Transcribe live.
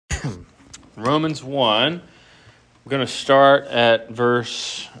Romans 1. We're going to start at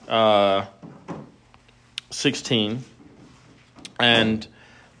verse 16 and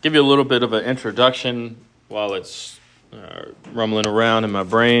give you a little bit of an introduction while it's rumbling around in my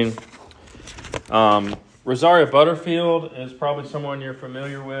brain. Rosaria Butterfield is probably someone you're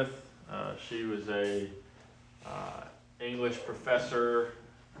familiar with. She was a English professor.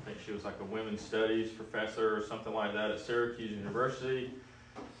 I think she was like a women's studies professor or something like that at Syracuse University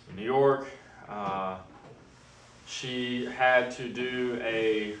in New York. She had to do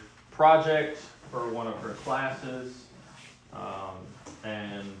a project for one of her classes,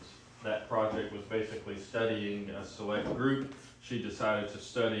 and that project was basically studying a select group. She decided to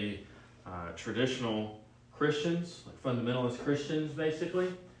study traditional Christians, like fundamentalist Christians,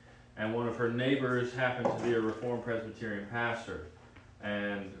 basically. And one of her neighbors happened to be a Reformed Presbyterian pastor.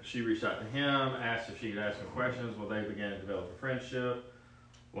 And she reached out to him, asked if she could ask him questions. Well, they began to develop a friendship.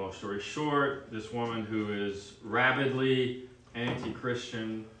 Long story short, this woman who is rabidly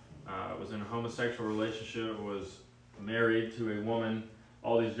anti-Christian, was in a homosexual relationship, was married to a woman,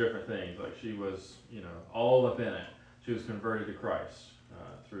 all these different things. Like she was, all up in it. She was converted to Christ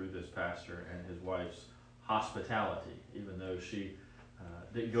through this pastor and his wife's hospitality, even though she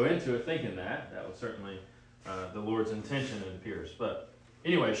didn't go into it thinking that. That was certainly the Lord's intention, it appears. But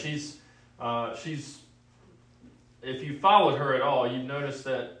anyway, she's if you followed her at all, you've noticed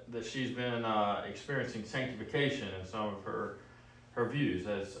that she's been experiencing sanctification in some of her views,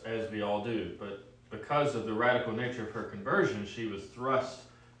 as we all do. But because of the radical nature of her conversion, she was thrust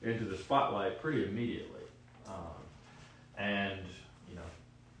into the spotlight pretty immediately. And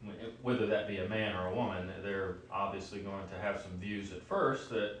whether that be a man or a woman, they're obviously going to have some views at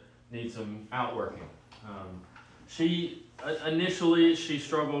first that need some outworking. She initially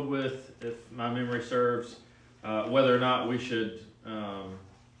struggled with, if my memory serves, whether or not we should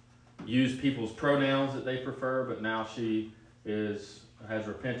use people's pronouns that they prefer, but now she has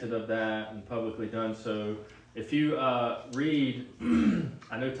repented of that and publicly done so. If you read,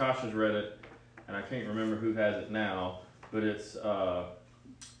 I know Tasha's read it, and I can't remember who has it now, but it's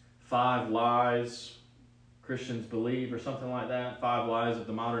 5 Lies Christians Believe or something like that, 5 Lies of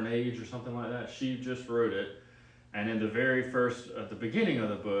the Modern Age or something like that. She just wrote it, and in the very first, at the beginning of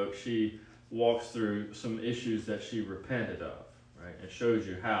the book, she walks through some issues that she repented of, right? It shows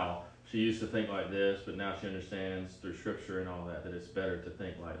you how she used to think like this, but now she understands through Scripture and all that it's better to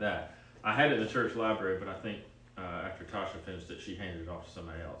think like that. I had it in the church library, but I think after Tasha finished it, she handed it off to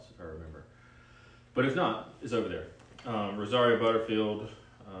somebody else, if I remember. But if not, it's over there. Rosaria Butterfield,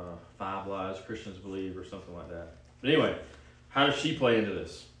 5 Lies Christians Believe, or something like that. But anyway, how does she play into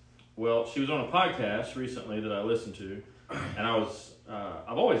this? Well, she was on a podcast recently that I listened to, and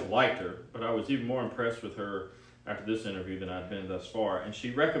I've always liked her, but I was even more impressed with her after this interview than I've been thus far. And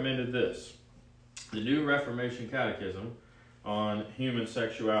she recommended this, the New Reformation Catechism on Human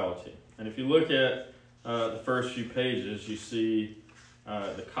Sexuality. And if you look at the first few pages, you see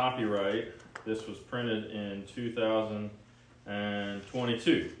the copyright. This was printed in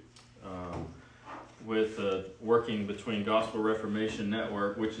 2022 with working between Gospel Reformation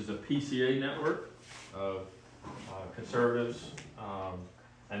Network, which is a PCA network of conservatives,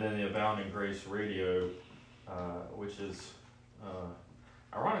 and then the Abounding Grace Radio, which is,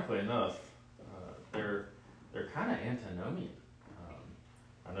 ironically enough, they're kind of antinomian.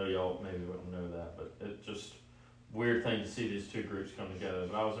 I know y'all maybe wouldn't know that, but it's just weird thing to see these two groups come together.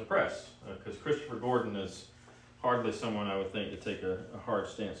 But I was impressed because Christopher Gordon is hardly someone I would think to take a hard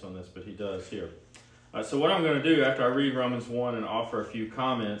stance on this, but he does here. So what I'm going to do after I read Romans 1 and offer a few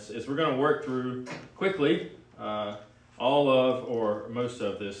comments is we're going to work through quickly all of or most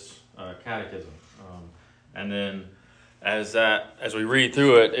of this catechism. And then as we read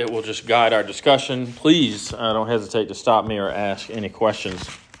through it, it will just guide our discussion. Please don't hesitate to stop me or ask any questions.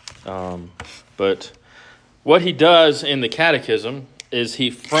 But what he does in the catechism is he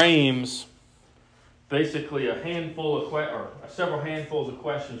frames basically several handfuls of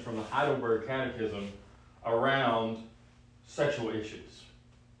questions from the Heidelberg Catechism around sexual issues.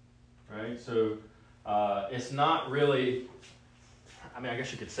 Right? So it's not really, I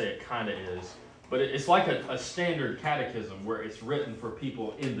guess you could say it kind of is, but it's like a standard catechism where it's written for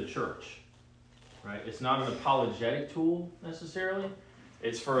people in the church. Right? It's not an apologetic tool necessarily.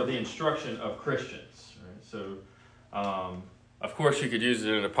 It's for the instruction of Christians. Right? So, of course, you could use it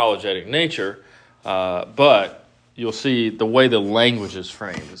in an apologetic nature, but you'll see the way the language is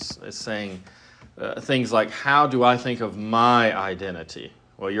framed. It's saying things like, how do I think of my identity?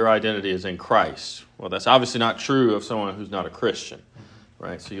 Well, your identity is in Christ. Well, that's obviously not true of someone who's not a Christian,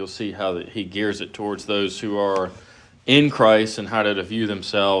 right? So you'll see how he gears it towards those who are in Christ and how to view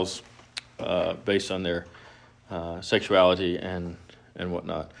themselves based on their sexuality and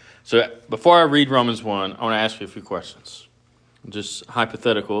whatnot. So before I read Romans 1, I want to ask you a few questions, just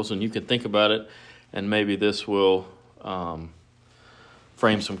hypotheticals, and you can think about it, and maybe this will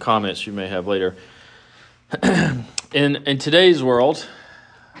frame some comments you may have later. In today's world,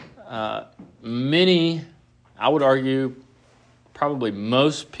 many, I would argue, probably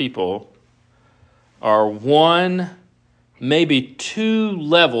most people are one, maybe two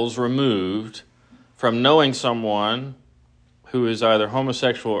levels removed from knowing someone who is either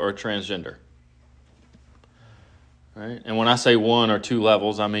homosexual or transgender. Right? And when I say one or two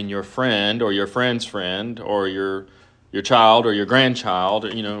levels, I mean your friend or your friend's friend or your child or your grandchild,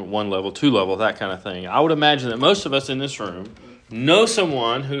 one level, two level, that kind of thing. I would imagine that most of us in this room know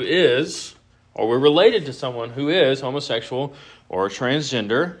someone who is, or we're related to someone who is homosexual or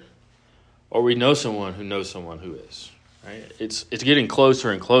transgender, or we know someone who knows someone who is. Right? It's getting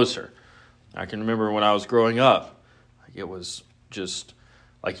closer and closer. I can remember when I was growing up, it was just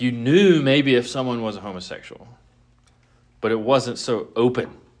like you knew maybe if someone was a homosexual, but it wasn't so open,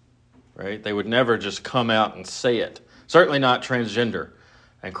 right? They would never just come out and say it. Certainly not transgender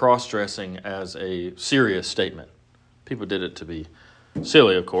and cross-dressing as a serious statement. People did it to be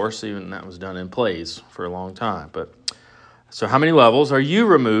silly, of course, even that was done in plays for a long time. But so how many levels are you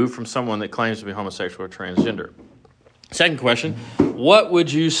removed from someone that claims to be homosexual or transgender? Second question, what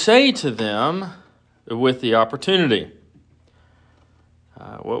would you say to them with the opportunity?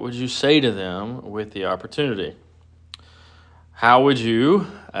 What would you say to them with the opportunity? How would you,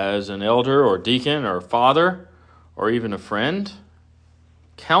 as an elder or deacon or father or even a friend,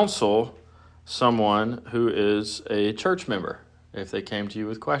 counsel someone who is a church member if they came to you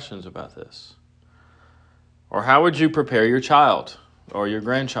with questions about this? Or how would you prepare your child or your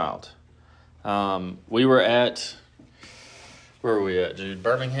grandchild? We were at, where were we at, Jude?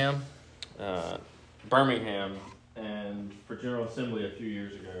 Birmingham? Birmingham, and for General Assembly a few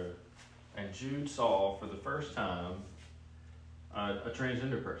years ago, and Jude saw for the first time a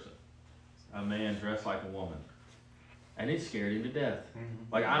transgender person, a man dressed like a woman, and it scared him to death.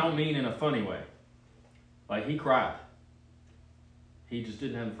 Like, I don't mean in a funny way. Like, he cried. He just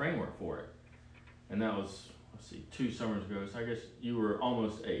didn't have the framework for it. And that was, 2 summers ago, so I guess you were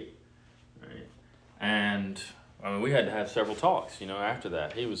almost 8, right? And I mean, we had to have several talks, after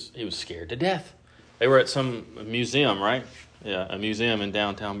that. He was scared to death. They were at some museum, right? Yeah, a museum in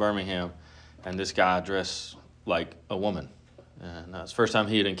downtown Birmingham, and this guy dressed like a woman. And that's the first time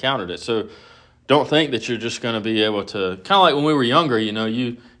he had encountered it. So don't think that you're just going to be able to, kind of like when we were younger, you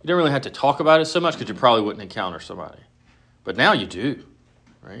didn't really have to talk about it so much because you probably wouldn't encounter somebody. But now you do,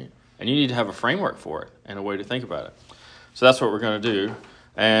 right? And you need to have a framework for it and a way to think about it. So that's what we're going to do.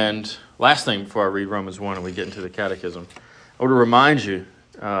 And last thing before I read Romans 1 and we get into the Catechism, I want to remind you,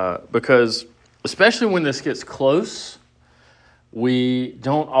 because especially when this gets close, we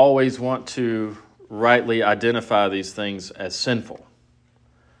don't always want to rightly identify these things as sinful.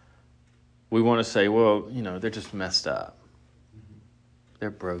 We want to say, well, they're just messed up.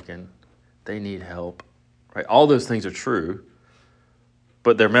 They're broken. They need help. Right? All those things are true,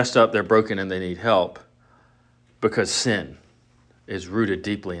 but they're messed up, they're broken, and they need help because sin is rooted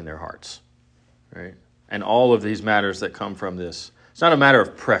deeply in their hearts. Right? And all of these matters that come from this, it's not a matter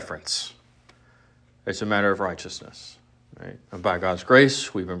of preference. It's a matter of righteousness. Right? And by God's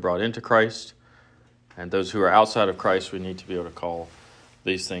grace, we've been brought into Christ. And those who are outside of Christ, we need to be able to call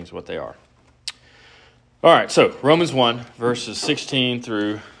these things what they are. All right, so Romans 1, verses 16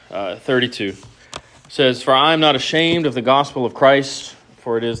 through 32 says, "For I am not ashamed of the gospel of Christ,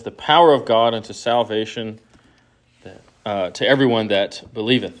 for it is the power of God unto salvation to everyone that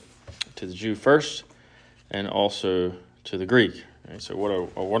believeth, to the Jew first, and also to the Greek." Right, so what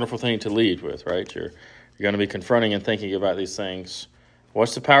a wonderful thing to lead with, right? You're going to be confronting and thinking about these things.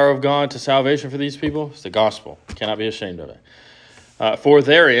 What's the power of God to salvation for these people? It's the gospel. You cannot be ashamed of it. For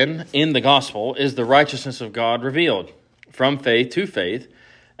therein, in the gospel, is the righteousness of God revealed, from faith to faith,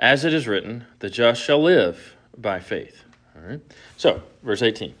 as it is written, the just shall live by faith. All right. So, verse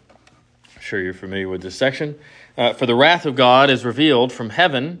 18. I'm sure you're familiar with this section. For the wrath of God is revealed from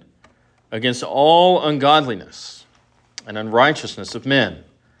heaven against all ungodliness and unrighteousness of men,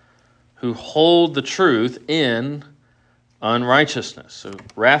 who hold the truth in unrighteousness. So,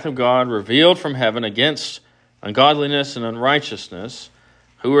 wrath of God revealed from heaven against ungodliness and unrighteousness.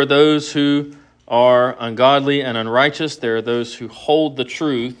 Who are those who are ungodly and unrighteous? There are those who hold the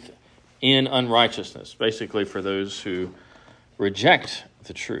truth in unrighteousness. Basically, for those who reject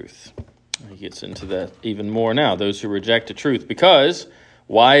the truth. He gets into that even more now. Those who reject the truth. Because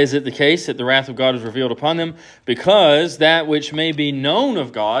Why is it the case that the wrath of God is revealed upon them? Because that which may be known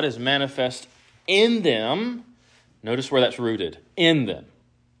of God is manifest in them. Notice where that's rooted. In them.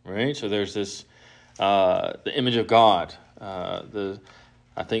 Right? So there's this, the image of God.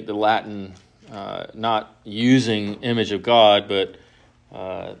 I think the Latin, not using image of God, but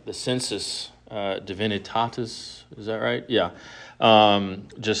the sensus divinitatis, is that right? Yeah.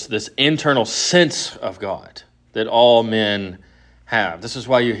 Just this internal sense of God that all men have. This is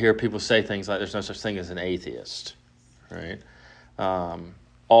why you hear people say things like there's no such thing as an atheist, right?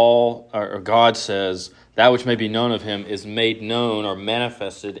 God says that which may be known of him is made known or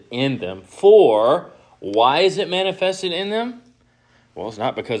manifested in them. For why is it manifested in them? Well, it's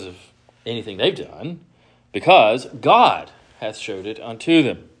not because of anything they've done, because God hath showed it unto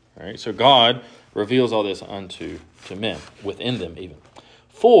them. Right? So God reveals all this unto men, within them even.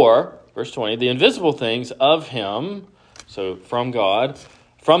 For, verse 20, the invisible things of him, so from God,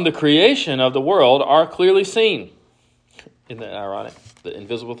 from the creation of the world are clearly seen. Isn't that ironic? The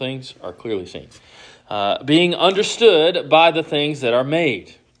invisible things are clearly seen. Being understood by the things that are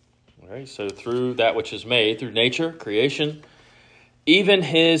made. Right? So through that which is made, through nature, creation, even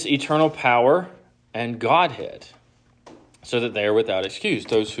his eternal power and Godhead, so that they are without excuse,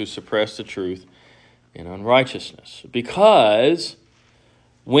 those who suppress the truth in unrighteousness. Because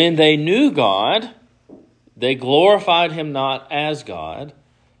when they knew God, they glorified him not as God,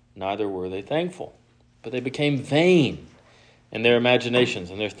 neither were they thankful. But they became vain in their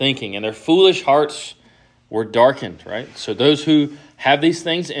imaginations and their thinking, and their foolish hearts were darkened, right? So those who have these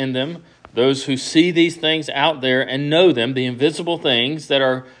things in them, those who see these things out there and know them, the invisible things that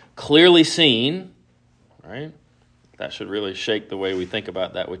are clearly seen, right? That should really shake the way we think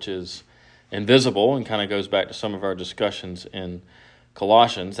about that which is invisible, and kind of goes back to some of our discussions in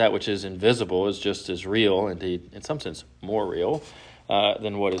Colossians. That which is invisible is just as real, indeed, in some sense, more real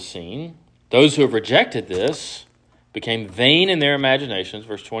than what is seen. Those who have rejected this became vain in their imaginations,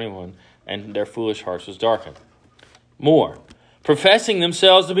 verse 21, and their foolish hearts was darkened. More, professing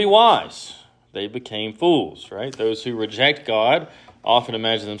themselves to be wise, they became fools, right? Those who reject God often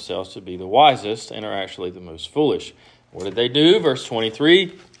imagine themselves to be the wisest and are actually the most foolish. What did they do? Verse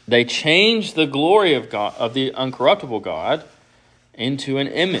 23, they changed the glory of God, of the uncorruptible God, into an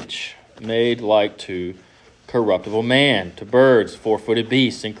image made like to corruptible man, to birds, four-footed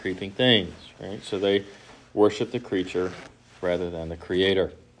beasts, and creeping things, right? So they worship the creature rather than the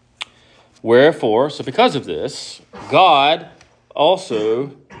Creator. Wherefore, so because of this, God also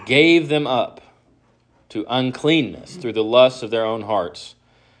gave them up to uncleanness through the lusts of their own hearts,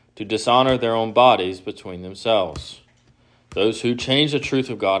 to dishonor their own bodies between themselves. Those who changed the truth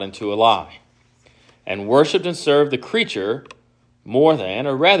of God into a lie, and worshipped and served the creature more than,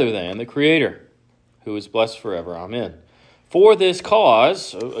 or rather than, the Creator, who is blessed forever. Amen. For this cause,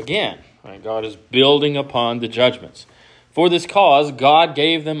 so again, right, God is building upon the judgments. For this cause, God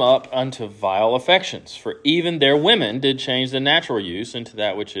gave them up unto vile affections. For even their women did change the natural use into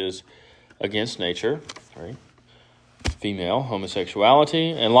that which is against nature, right? Female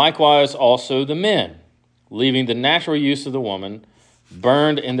homosexuality, and likewise also the men, leaving the natural use of the woman,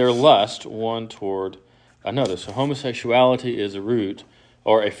 burned in their lust one toward another. So homosexuality is a root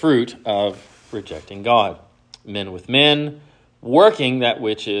or a fruit of rejecting God. Men with men, working that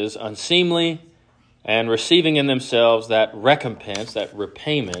which is unseemly, and receiving in themselves that recompense, that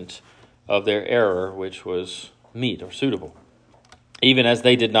repayment of their error, which was meet or suitable. Even as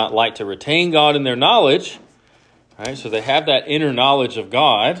they did not like to retain God in their knowledge, right? So they have that inner knowledge of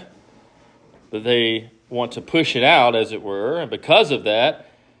God, but they want to push it out, as it were, and because of that,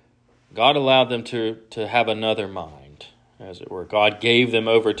 God allowed them to have another mind, as it were. God gave them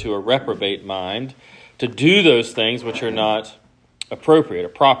over to a reprobate mind to do those things which are not appropriate, or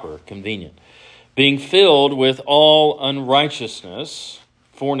proper, convenient. Being filled with all unrighteousness,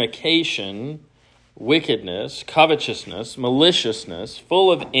 fornication, wickedness, covetousness, maliciousness,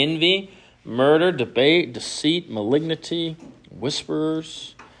 full of envy, murder, debate, deceit, malignity,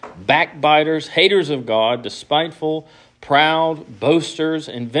 whisperers, backbiters, haters of God, despiteful, proud, boasters,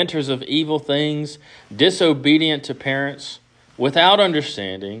 inventors of evil things, disobedient to parents, without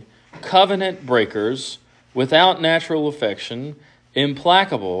understanding, covenant breakers, without natural affection,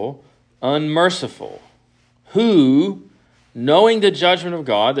 implacable, unmerciful, who, knowing the judgment of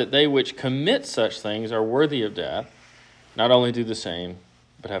God, that they which commit such things are worthy of death, not only do the same,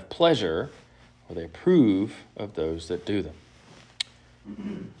 but have pleasure, or they approve of those that do them.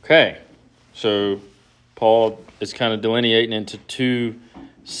 Okay, so Paul is kind of delineating into two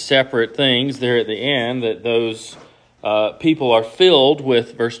separate things there at the end, that those people are filled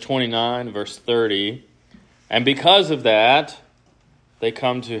with verse 29, verse 30, and because of that, they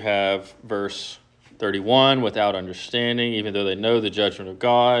come to have verse 31 without understanding, even though they know the judgment of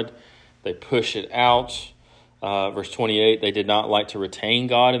God. They push it out. Verse 28, they did not like to retain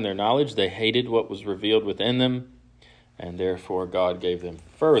God in their knowledge. They hated what was revealed within them, and therefore God gave them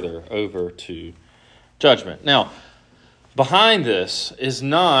further over to judgment. Now, behind this is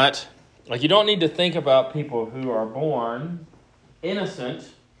not, like, you don't need to think about people who are born innocent,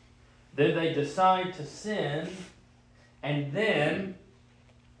 then they decide to sin, and then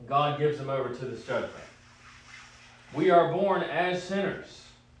God gives them over to this judgment. We are born as sinners,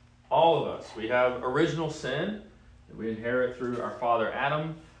 all of us. We have original sin that we inherit through our father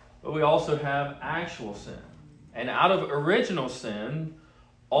Adam, but we also have actual sin. And out of original sin,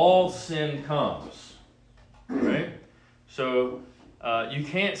 all sin comes. Right? So you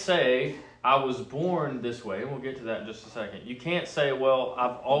can't say, I was born this way, and we'll get to that in just a second. You can't say, well,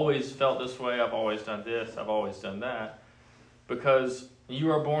 I've always felt this way, I've always done this, I've always done that, because you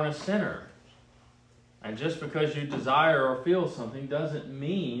are born a sinner. And just because you desire or feel something doesn't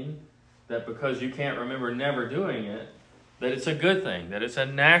mean that because you can't remember never doing it, that it's a good thing, that it's a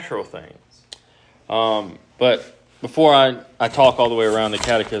natural thing. But before I talk all the way around the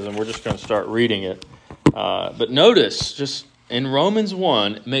Catechism, we're just going to start reading it. But notice, just in Romans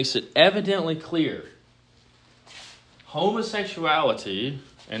 1, it makes it evidently clear. Homosexuality,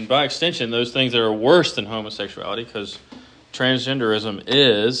 and by extension, those things that are worse than homosexuality, because transgenderism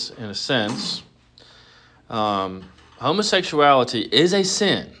is, in a sense, homosexuality is a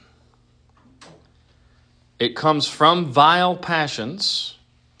sin. It comes from vile passions,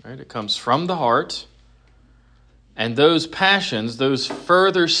 right? It comes from the heart. And those passions, those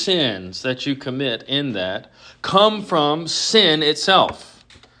further sins that you commit in that, come from sin itself.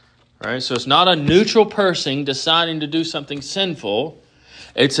 Right? So it's not a neutral person deciding to do something sinful.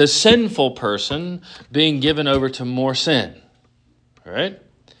 It's a sinful person being given over to more sin. All right?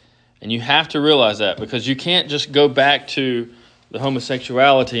 And you have to realize that, because you can't just go back to the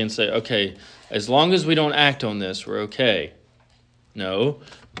homosexuality and say, okay, as long as we don't act on this, we're okay. No,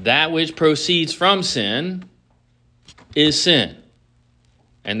 that which proceeds from sin is sin.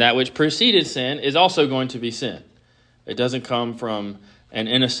 And that which preceded sin is also going to be sin. It doesn't come from an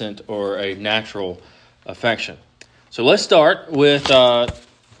innocent or a natural affection. So let's start with...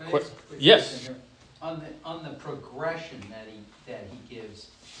 yes. On the progression that he gives,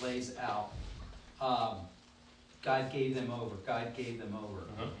 lays out, God gave them over. God gave them over.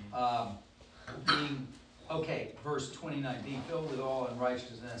 Verse 29, being filled with all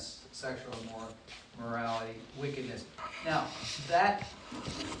unrighteousness, sexual immorality, wickedness. Now,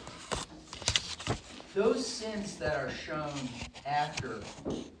 those sins that are shown after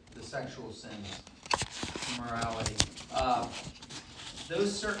the sexual sins, immorality,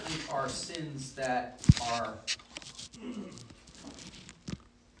 those certainly are sins that are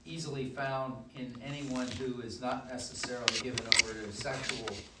easily found in anyone who is not necessarily given over to sexual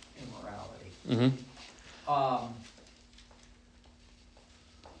immorality. Mm-hmm.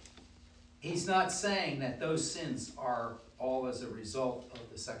 He's not saying that those sins are all as a result of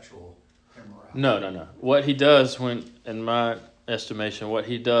the sexual immorality. No. What he does in my estimation, what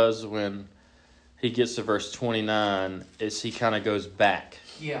he does when he gets to verse 29 is he kind of goes back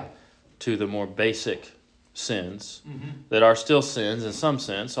to the more basic sins that are still sins in some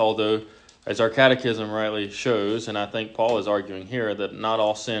sense, although, as our Catechism rightly shows, and I think Paul is arguing here, that not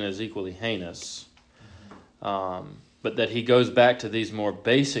all sin is equally heinous. But that he goes back to these more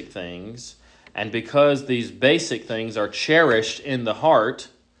basic things, and because these basic things are cherished in the heart,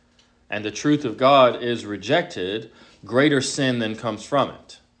 and the truth of God is rejected, greater sin then comes from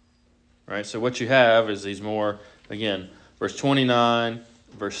it. Right? So what you have is these more, again, verse 29,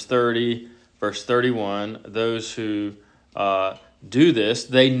 verse 30, verse 31, those who do this,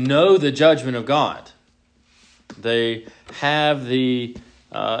 they know the judgment of God. They have the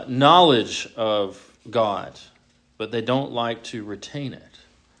knowledge of God, but they don't like to retain it.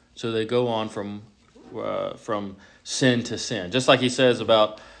 So they go on from sin to sin. Just like he says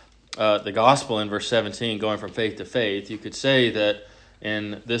about the gospel in verse 17, going from faith to faith, you could say that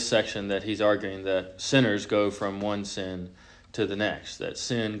in this section that he's arguing that sinners go from one sin to the next, that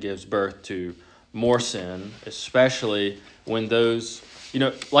sin gives birth to more sin, especially when those,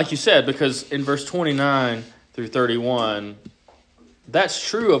 like you said, because in verse 29 through 31, that's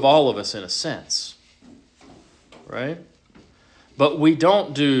true of all of us in a sense. Right? But we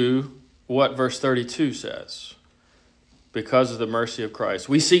don't do what verse 32 says because of the mercy of Christ.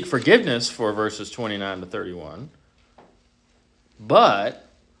 We seek forgiveness for verses 29 to 31, but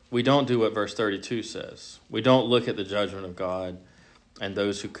we don't do what verse 32 says. We don't look at the judgment of God and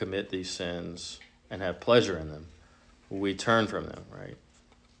those who commit these sins and have pleasure in them. we turn from them, right?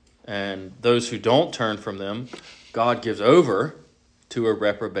 And those who don't turn from them, God gives over to a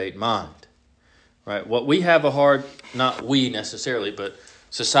reprobate mind, right? What we have a hard, not we necessarily, but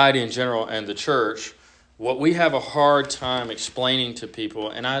society in general and the church, what we have a hard time explaining to people,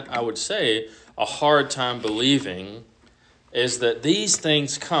 and I would say a hard time believing, is that these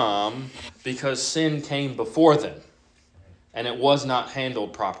things come because sin came before them and it was not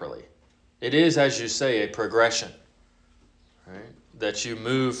handled properly. It is, as you say, a progression, right? That you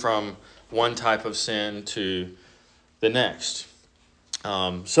move from one type of sin to the next.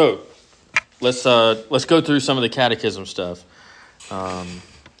 So let's go through some of the Catechism stuff.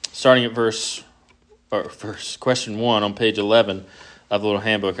 Starting at question 1 on page 11 of the little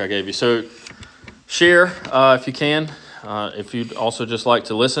handbook I gave you. So share if you can. If you'd also just like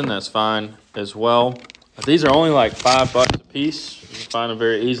to listen, that's fine as well. These are only like $5 a piece. You can find them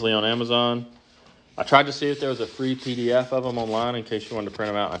very easily on Amazon. I tried to see if there was a free PDF of them online in case you wanted to print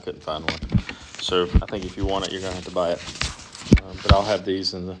them out. I couldn't find one. So I think if you want it, you're going to have to buy it. But I'll have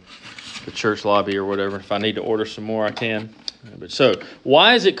these in the church lobby or whatever. If I need to order some more, I can. But so,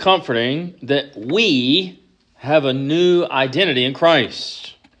 why is it comforting that we have a new identity in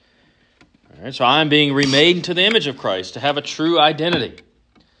Christ? All right, so I'm being remade into the image of Christ to have a true identity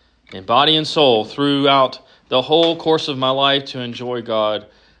in body and soul throughout the whole course of my life to enjoy God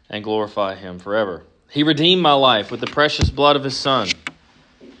and glorify Him forever. He redeemed my life with the precious blood of His Son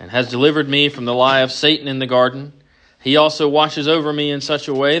and has delivered me from the lie of Satan in the garden. He also watches over me in such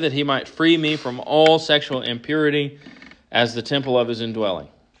a way that He might free me from all sexual impurity as the temple of His indwelling.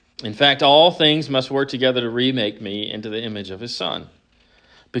 In fact, all things must work together to remake me into the image of His Son.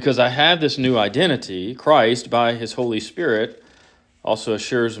 Because I have this new identity, Christ, by His Holy Spirit, also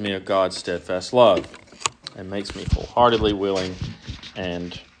assures me of God's steadfast love and makes me wholeheartedly willing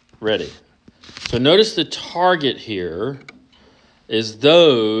and ready. So notice the target here is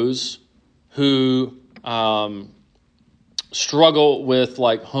those who struggle with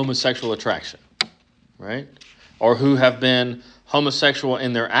like homosexual attraction, right? Or who have been homosexual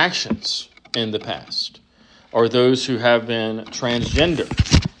in their actions in the past, or those who have been transgender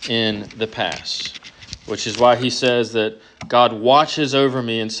in the past, which is why he says that God watches over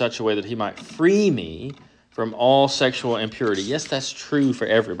me in such a way that He might free me from all sexual impurity. Yes, that's true for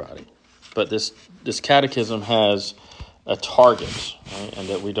everybody, but this catechism has a target, right? And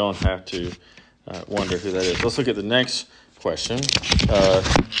that we don't have to wonder who that is. Let's look at the next question. I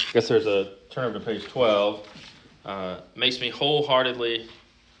guess there's a turn over to page 12. Makes me wholeheartedly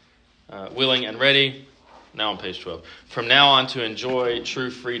willing and ready. Now on page 12. From now on to enjoy true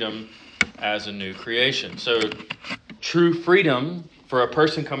freedom as a new creation. So true freedom for a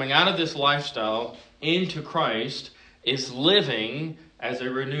person coming out of this lifestyle into Christ is living as a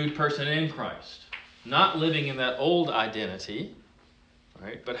renewed person in Christ. Not living in that old identity,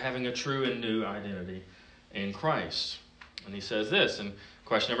 right? But having a true and new identity in Christ. And he says this in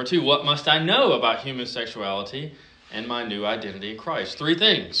question number 2. What must I know about human sexuality and my new identity in Christ? 3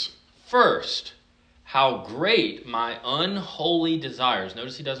 things. First, how great my unholy desires.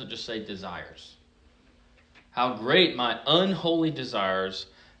 Notice he doesn't just say desires. How great my unholy desires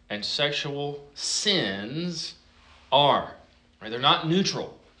and sexual sins are. Right? They're not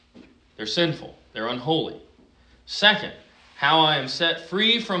neutral. They're sinful. They're unholy. Second, how I am set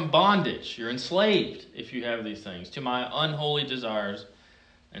free from bondage. You're enslaved, if you have these things, to my unholy desires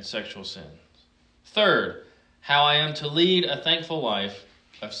and sexual sins. Third, how I am to lead a thankful life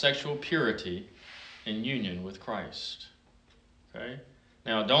of sexual purity in union with Christ. Okay?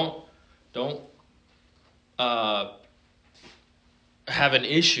 Now, don't have an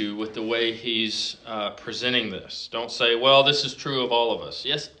issue with the way he's presenting this. Don't say, well, this is true of all of us.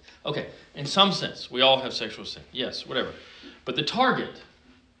 Yes, okay, in some sense, we all have sexual sin. Yes, whatever. But the target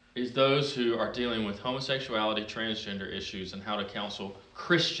is those who are dealing with homosexuality, transgender issues, and how to counsel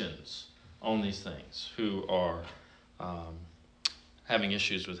Christians on these things who are having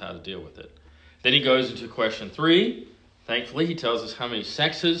issues with how to deal with it. Then he goes into question 3. Thankfully, he tells us how many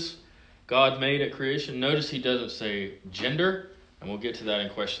sexes God made at creation. Notice he doesn't say gender, and we'll get to that in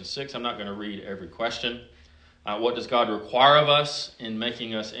question 6. I'm not going to read every question. What does God require of us in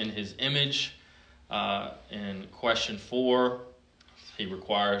making us in His image? In question 4, he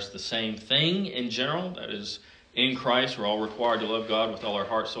requires the same thing in general. That is, in Christ, we're all required to love God with all our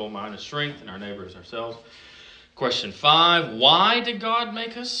heart, soul, mind, and strength, and our neighbors ourselves. Question 5, why did God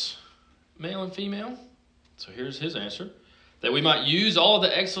make us male and female? So here's his answer. That we might use all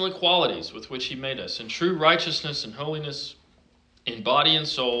the excellent qualities with which He made us in true righteousness and holiness in body and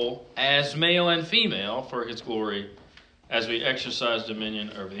soul as male and female for His glory as we exercise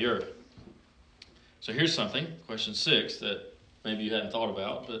dominion over the earth. So here's something, question 6, that maybe you hadn't thought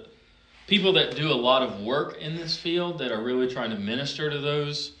about, but people that do a lot of work in this field that are really trying to minister to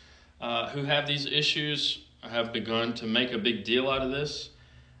those who have these issues have begun to make a big deal out of this.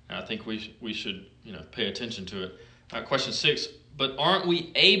 And I think we should pay attention to it. Question 6, but aren't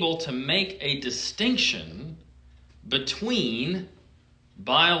we able to make a distinction between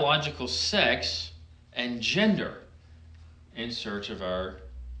biological sex and gender in search of our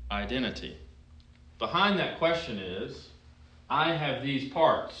identity? Behind that question is, I have these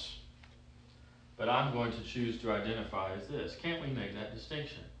parts, but I'm going to choose to identify as this. Can't we make that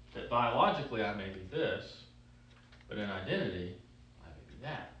distinction? That biologically I may be this, but in identity I may be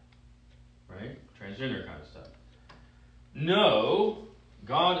that. Right? Transgender kind of stuff. No,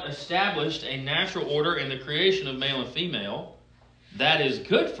 God established a natural order in the creation of male and female that is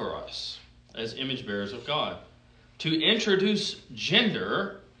good for us as image bearers of God. To introduce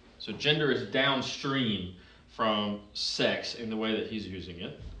gender, so gender is downstream from sex in the way that he's using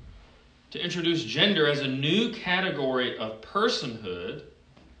it. To introduce gender as a new category of personhood,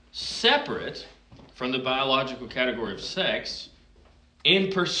 separate from the biological category of sex,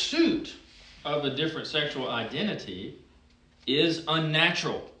 in pursuit of a different sexual identity, is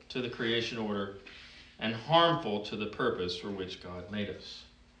unnatural to the creation order and harmful to the purpose for which God made us.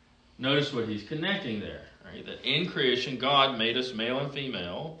 Notice what he's connecting there, right? That in creation, God made us male and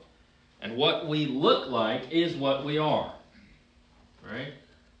female, and what we look like is what we are, right?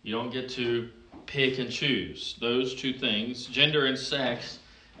 You don't get to pick and choose. Those two things, gender and sex,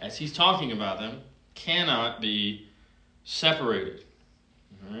 as he's talking about them, cannot be separated,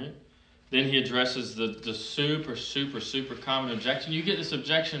 all right? Then he addresses the super common objection. You get this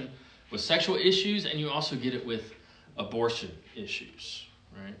objection with sexual issues, and you also get it with abortion issues.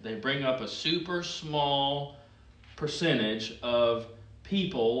 Right? They bring up a super small percentage of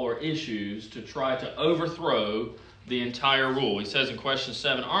people or issues to try to overthrow the entire rule. He says in question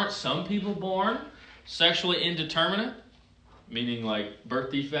 7, aren't some people born sexually indeterminate? Meaning like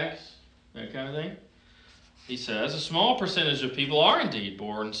birth defects, that kind of thing. He says, a small percentage of people are indeed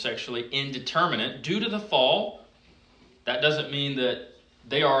born sexually indeterminate due to the fall. That doesn't mean that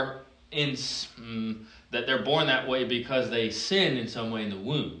they are that they're born that way because they sin in some way in the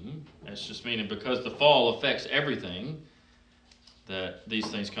womb. That's just meaning because the fall affects everything that these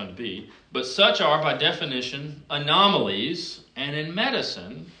things come to be. But such are, by definition, anomalies, and in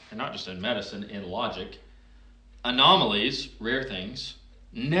medicine, and not just in medicine, in logic, anomalies, rare things,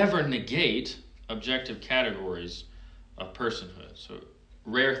 never negate objective categories of personhood. So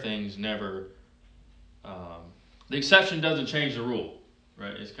rare things never, the exception doesn't change the rule,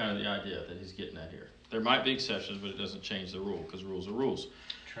 right? It's kind of the idea that he's getting at here. There might be exceptions, but it doesn't change the rule, because rules are rules.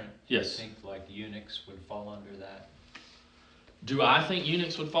 Trent, yes? Do you think like eunuchs would fall under that? Do I think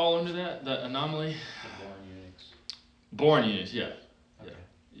eunuchs would fall under that, the anomaly? The born eunuchs. Born eunuchs, yeah. Okay.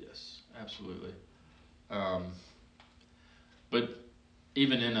 Yeah. Yes, absolutely. But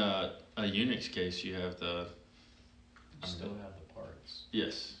even in a eunuch's case, you have You still have the parts.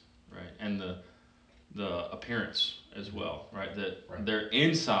 Yes, right, and the appearance as well, right? That right. Their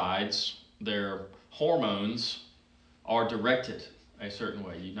insides, their hormones are directed a certain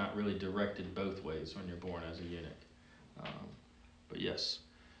way. You're not really directed both ways when you're born as a eunuch. But yes.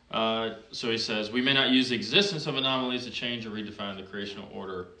 So he says, we may not use the existence of anomalies to change or redefine the creational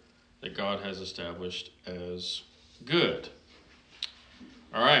order that God has established as good.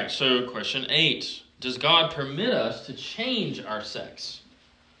 All right, so question 8. Does God permit us to change our sex?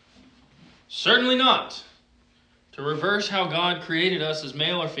 Certainly not. To reverse how God created us as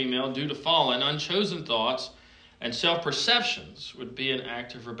male or female due to fallen, unchosen thoughts and self-perceptions would be an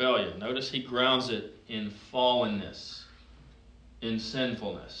act of rebellion. Notice he grounds it in fallenness, in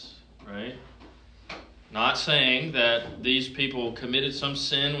sinfulness, right? Not saying that these people committed some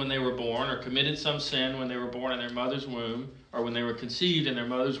sin when they were born, or committed some sin when they were born in their mother's womb, or when they were conceived in their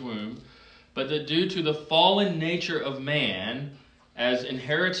mother's womb, but that due to the fallen nature of man, as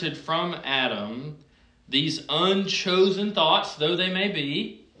inherited from Adam, these unchosen thoughts, though they may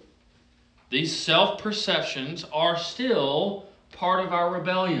be, these self-perceptions are still part of our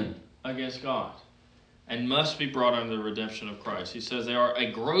rebellion against God and must be brought under the redemption of Christ. He says they are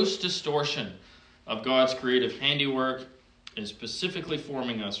a gross distortion of God's creative handiwork and specifically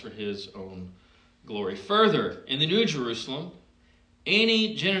forming us for his own glory. Further, in the New Jerusalem,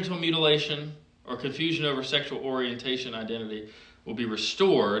 any genital mutilation or confusion over sexual orientation identity will be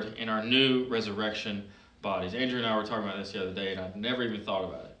restored in our new resurrection bodies. Andrew and I were talking about this the other day, and I'd never even thought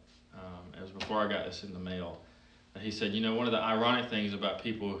about it. It was before I got this in the mail. And he said, one of the ironic things about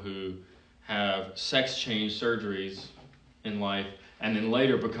people who have sex change surgeries in life and then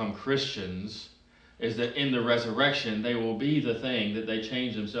later become Christians is that in the resurrection, they will be the thing that they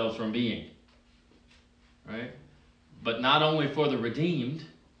change themselves from being. Right? But not only for the redeemed,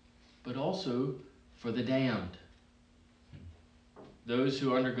 but also for the damned. Those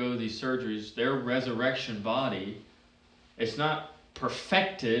who undergo these surgeries, their resurrection body, it's not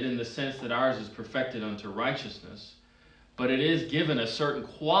perfected in the sense that ours is perfected unto righteousness, but it is given a certain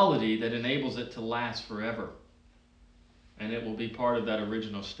quality that enables it to last forever. And it will be part of that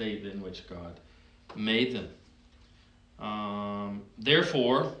original state in which God made them.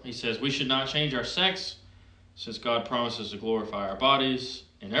 Therefore, he says, we should not change our sex, since God promises to glorify our bodies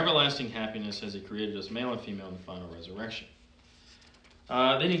in everlasting happiness as he created us male and female in the final resurrection.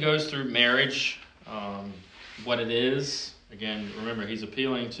 Then he goes through marriage, what it is. Again, remember, he's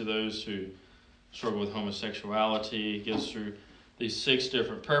appealing to those who struggle with homosexuality. He goes through these 6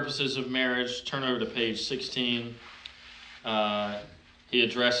 different purposes of marriage. Turn over to page 16. He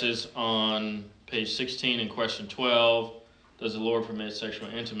addresses on page 16 in question 12, does the Lord permit sexual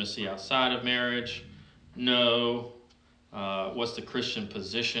intimacy outside of marriage? No. What's the Christian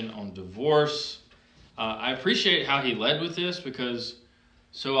position on divorce? I appreciate how he led with this, because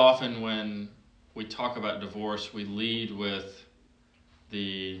so often when we talk about divorce, we lead with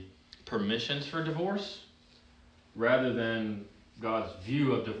the permissions for divorce rather than God's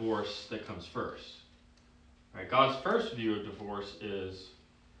view of divorce that comes first. Right? God's first view of divorce is,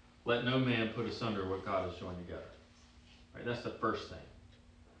 let no man put asunder what God has joined together. Right? That's the first thing.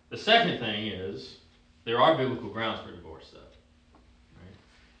 The second thing is, there are biblical grounds for divorce, though. Right?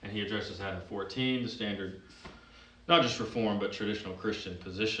 And he addresses that in 14, the standard, not just Reform, but traditional Christian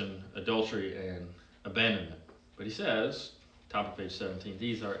position, adultery and abandonment. But he says, top of page 17,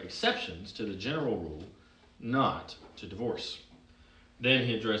 these are exceptions to the general rule, not to divorce. Then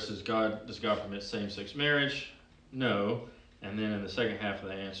he addresses does God permit same-sex marriage? No. And then in the second half of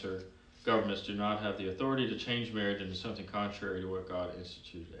the answer, governments do not have the authority to change marriage into something contrary to what God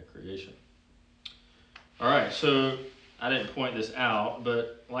instituted at creation. All right, so I didn't point this out,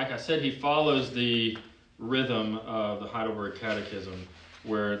 but like I said, he follows the rhythm of the Heidelberg Catechism,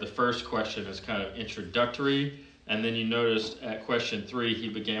 where the first question is kind of introductory, and then you noticed at question 3, he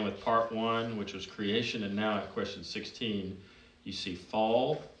began with part 1, which was creation, and now at question 16, you see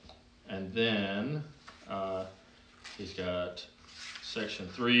fall, and then he's got section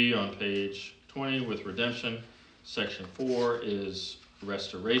 3 on page 20 with redemption. Section 4 is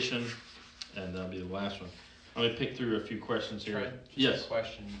restoration, and that'll be the last one. Let me pick through a few questions here. Fred, just a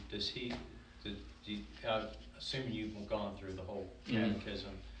question. Assuming you've gone through the whole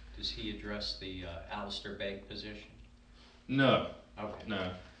catechism, does he address the Alistair Begg position? No. Okay.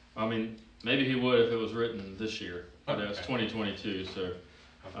 No. I mean, maybe he would if it was written this year, but Okay. it's 2022, so.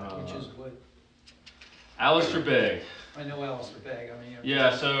 Which is what, Alistair Begg. I know Alistair Begg, I mean.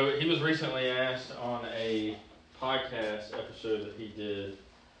 Yeah, so he was recently asked on a podcast episode that he did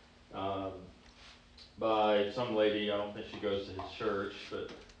by some lady, I don't think she goes to his church,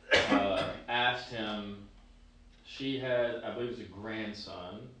 but asked him, she had, I believe it was a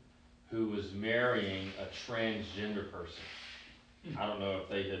grandson, who was marrying a transgender person. I don't know if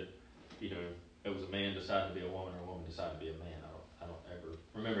they had, it was a man decided to be a woman or a woman decided to be a man. I don't ever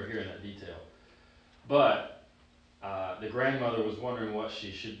remember hearing that detail. But the grandmother was wondering what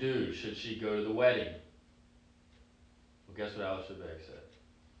she should do. Should she go to the wedding? Well, guess what Alistair Begg said?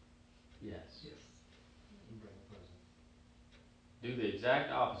 Yes. Do the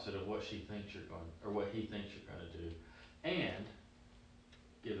exact opposite of what she thinks you're going, or what he thinks you're going to do, and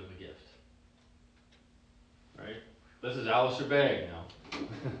give him a gift. Right? This is Alistair Begg now.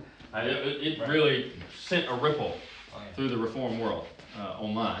 It really sent a ripple through the Reformed world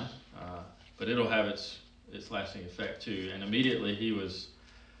online, but it'll have its lasting effect too. And immediately he was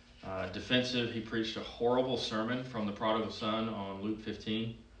defensive. He preached a horrible sermon from the prodigal son on Luke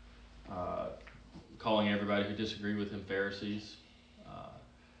 15, calling everybody who disagreed with him Pharisees.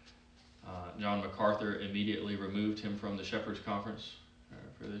 John MacArthur immediately removed him from the Shepherds Conference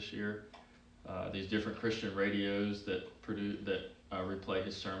for this year. These different Christian radios that replay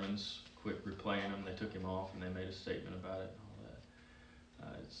his sermons, quit replaying them. They took him off and they made a statement about it and all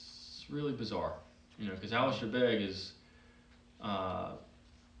that. It's really bizarre, because Alistair Begg is,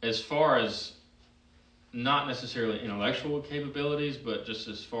 as far as not necessarily intellectual capabilities, but just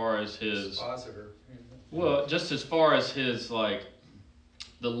as far as his, just as far as his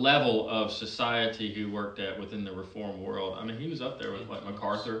the level of society he worked at within the Reformed world. I mean, he was up there with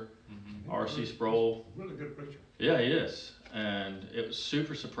MacArthur, R.C. Sproul. Really good preacher. Yeah, he is. And it was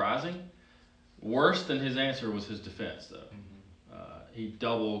super surprising. Worse than his answer was his defense, though. He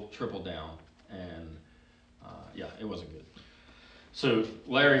doubled, tripled down, and it wasn't good. So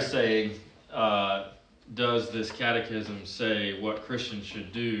Larry's saying, does this catechism say what Christians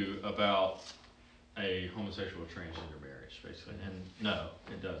should do about a homosexual or transgender marriage, basically? And no,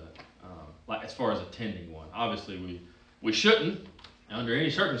 it doesn't. Like as far as attending one, obviously we shouldn't under any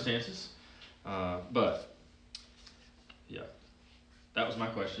circumstances. But yeah, that was my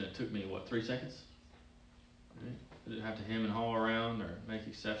question. It took me 3 seconds? Right? I didn't have to hem and haw around or make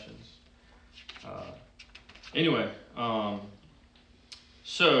exceptions. Anyway,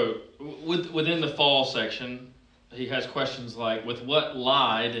 so within the fall section, he has questions like, with what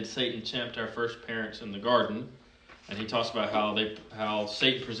lie did Satan tempt our first parents in the garden? And he talks about how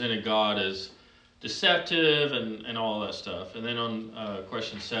Satan presented God as deceptive and all that stuff. And then on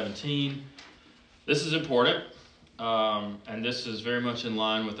question 17, this is important, and this is very much in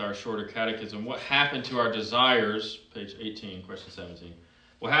line with our shorter catechism. What happened to our desires, page 18, question 17.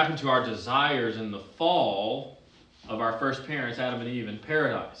 What happened to our desires in the fall of our first parents, Adam and Eve, in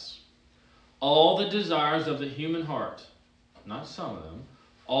paradise? All the desires of the human heart, not some of them,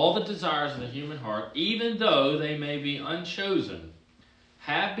 all the desires of the human heart, even though they may be unchosen,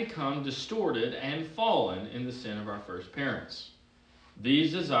 have become distorted and fallen in the sin of our first parents.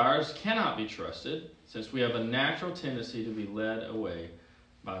 These desires cannot be trusted, since we have a natural tendency to be led away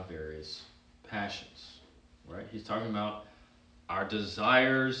by various passions. Right? He's talking about our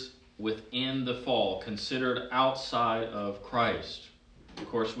desires within the fall, considered outside of Christ. Of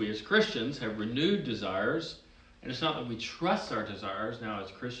course, we as Christians have renewed desires, and it's not that we trust our desires now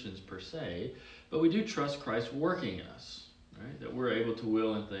as Christians per se, but we do trust Christ working in us, right? That we're able to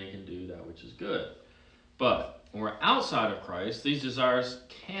will and think and do that which is good. But when we're outside of Christ, these desires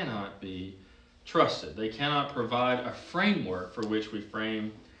cannot be trusted. They cannot provide a framework for which we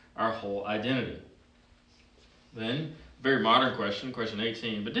frame our whole identity. Then, very modern question, question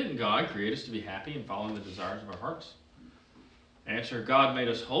 18, but didn't God create us to be happy and following the desires of our hearts? Answer, God made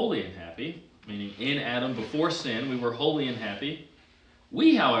us holy and happy, meaning in Adam, before sin, we were holy and happy.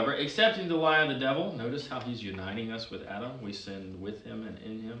 We, however, accepting the lie of the devil, notice how he's uniting us with Adam, we sinned with him and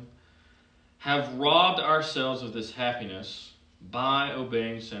in him, have robbed ourselves of this happiness by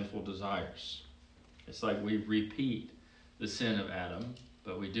obeying sinful desires. It's like we repeat the sin of Adam,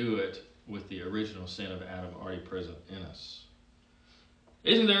 but we do it with the original sin of Adam already present in us.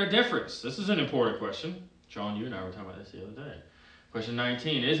 Isn't there a difference? This is an important question. John, you and I were talking about this the other day. Question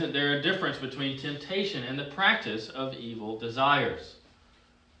 19, isn't there a difference between temptation and the practice of evil desires?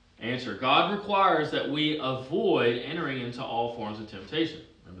 Answer, God requires that we avoid entering into all forms of temptation.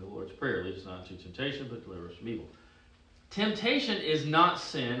 Remember the Lord's Prayer, lead us not into temptation, but deliver us from evil. Temptation is not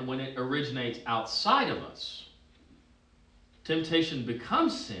sin when it originates outside of us. Temptation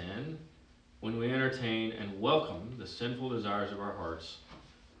becomes sin when we entertain and welcome the sinful desires of our hearts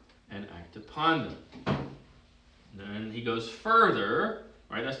and act upon them. Then he goes further,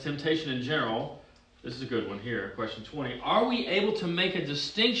 right? That's temptation in general. This is a good one here, question 20. Are we able to make a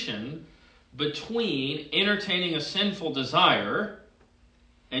distinction between entertaining a sinful desire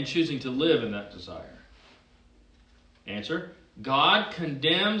and choosing to live in that desire? Answer, God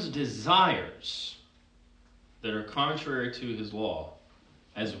condemns desires that are contrary to his law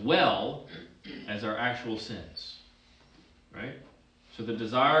as well as our actual sins. Right? So the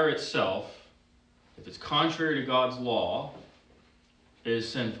desire itself, if it's contrary to God's law, is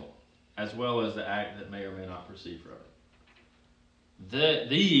sinful, as well as the act that may or may not proceed from it.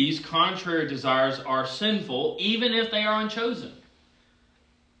 These contrary desires are sinful, even if they are unchosen,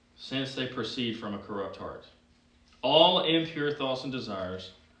 since they proceed from a corrupt heart. All impure thoughts and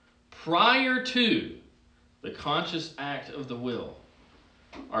desires, prior to the conscious act of the will,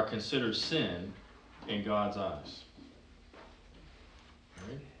 are considered sin in God's eyes.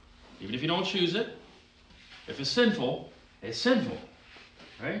 Right? Even if you don't choose it, if it's sinful,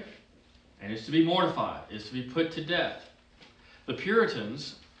 right? And it's to be mortified. It's to be put to death. The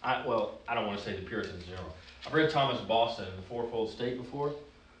Puritans, I don't want to say the Puritans in general. I've read Thomas Boston in The Fourfold State before,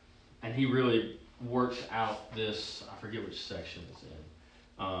 and he really works out this, I forget which section it's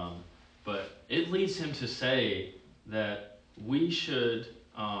in, but it leads him to say that we should,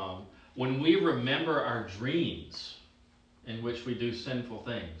 when we remember our dreams in which we do sinful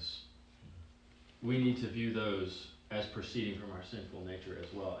things, we need to view those as proceeding from our sinful nature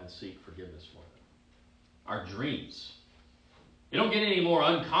as well and seek forgiveness for them. Our dreams. You don't get any more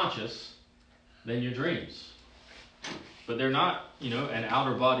unconscious than your dreams. But they're not, an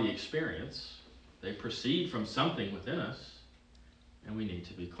outer body experience. They proceed from something within us, and we need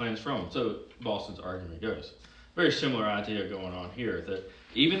to be cleansed from them. So Boston's argument goes. Very similar idea going on here, that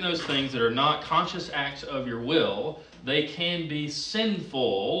even those things that are not conscious acts of your will, they can be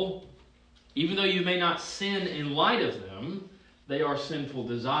sinful. Even though you may not sin in light of them, they are sinful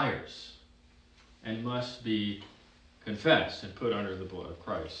desires. and must be confessed and put under the blood of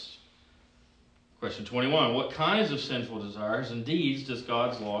Christ. Question 21, what kinds of sinful desires and deeds does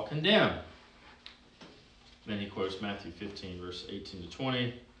God's law condemn? Then he quotes Matthew 15, verse 18 to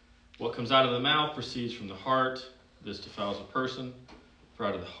 20. What comes out of the mouth proceeds from the heart. This defiles a person. For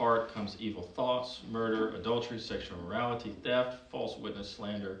out of the heart comes evil thoughts, murder, adultery, sexual immorality, theft, false witness,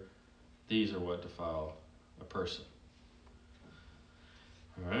 slander. These are what defile a person.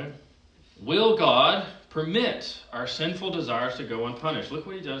 All right. Will God permit our sinful desires to go unpunished? Look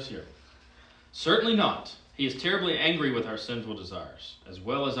what he does here. Certainly not. He is terribly angry with our sinful desires, as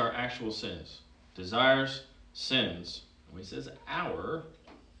well as our actual sins. Desires, sins. And when he says our,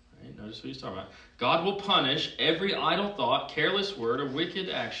 right, notice what he's talking about. God will punish every idle thought, careless word, or wicked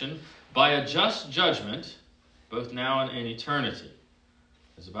action by a just judgment, both now and in eternity.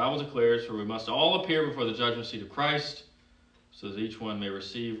 As the Bible declares, for we must all appear before the judgment seat of Christ, so that each one may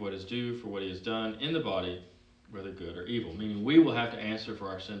receive what is due for what he has done in the body, whether good or evil. Meaning we will have to answer for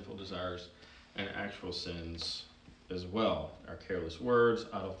our sinful desires and actual sins as well. Our careless words,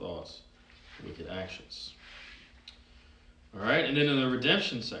 idle thoughts, wicked actions. All right, and then in the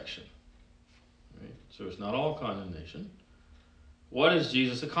redemption section, right, so it's not all condemnation. What has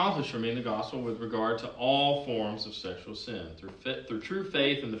Jesus accomplished for me in the gospel with regard to all forms of sexual sin? Through true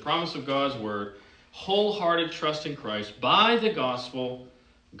faith in the promise of God's word, wholehearted trust in Christ, by the gospel,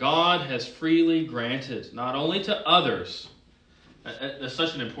 God has freely granted, not only to others. That's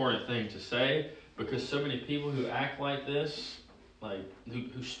such an important thing to say, because so many people who act like this, like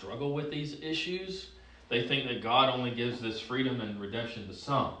who struggle with these issues, they think that God only gives this freedom and redemption to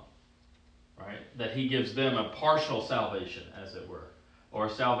some, right? That he gives them a partial salvation, as it were, or a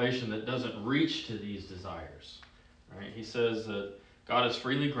salvation that doesn't reach to these desires, right? He says that God has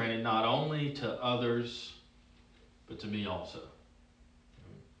freely granted not only to others, but to me also.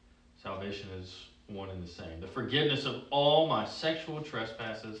 Salvation is one and the same. The forgiveness of all my sexual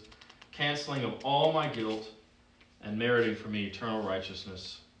trespasses, canceling of all my guilt, and meriting for me eternal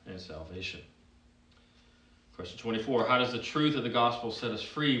righteousness and salvation. Question 24, how does the truth of the gospel set us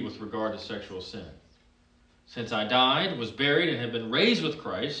free with regard to sexual sin? Since I died, was buried, and have been raised with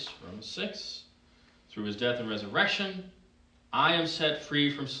Christ, Romans 6, through his death and resurrection, I am set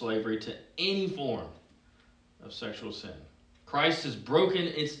free from slavery to any form of sexual sin. Christ has broken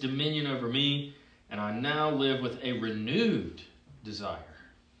its dominion over me, and I now live with a renewed desire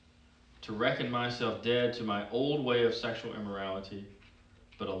to reckon myself dead to my old way of sexual immorality,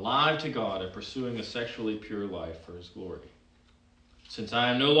 but alive to God and pursuing a sexually pure life for his glory. Since I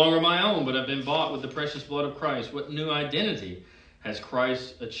am no longer my own, but have been bought with the precious blood of Christ, what new identity has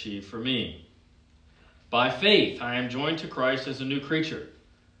Christ achieved for me? By faith, I am joined to Christ as a new creature,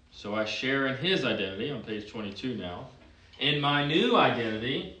 so I share in his identity, on page 22 now. In my new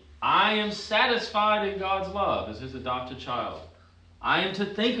identity, I am satisfied in God's love as his adopted child. I am to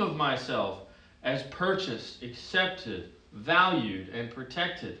think of myself as purchased, accepted, valued, and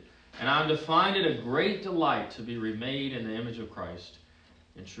protected. And I am to find it a great delight to be remade in the image of Christ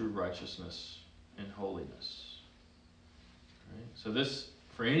in true righteousness and holiness. Right? So this,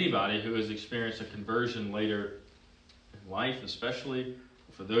 for anybody who has experienced a conversion later in life, especially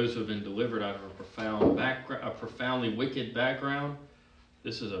for those who have been delivered out of a profoundly wicked background,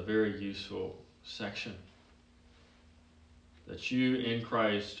 this is a very useful section. That you in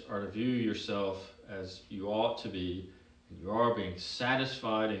Christ are to view yourself as you ought to be, and you are being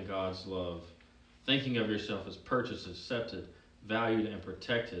satisfied in God's love, thinking of yourself as purchased, accepted, valued, and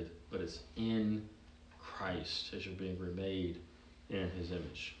protected, but it's in Christ as you're being remade in his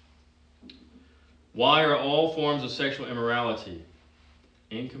image. Why are all forms of sexual immorality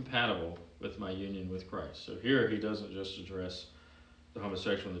incompatible with my union with Christ? So here he doesn't just address the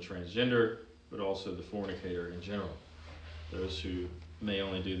homosexual and the transgender, but also the fornicator in general, those who may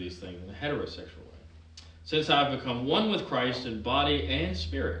only do these things in a heterosexual way. Since I've become one with Christ in body and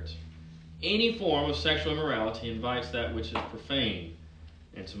spirit, any form of sexual immorality invites that which is profane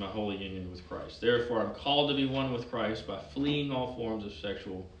into my holy union with Christ. Therefore, I'm called to be one with Christ by fleeing all forms of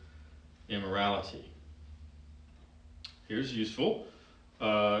sexual immorality. Here's useful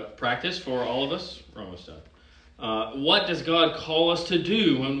practice for all of us. We're almost done. What does God call us to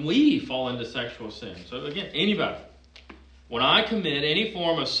do when we fall into sexual sin? So again, anybody. When I commit any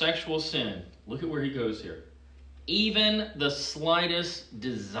form of sexual sin, look at where he goes here. Even the slightest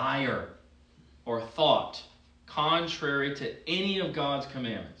desire or thought contrary to any of God's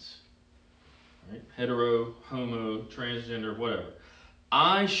commandments, right? Hetero, homo, transgender, whatever,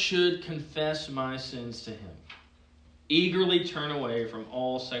 I should confess my sins to him, eagerly turn away from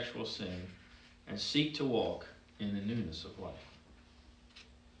all sexual sin, and seek to walk in the newness of life.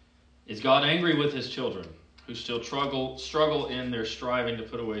 Is God angry with his children who still struggle in their striving to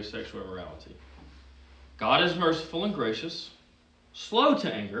put away sexual immorality? God is merciful and gracious, slow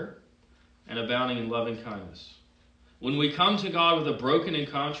to anger, and abounding in loving kindness. When we come to God with a broken and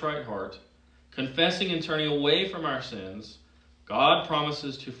contrite heart, confessing and turning away from our sins, God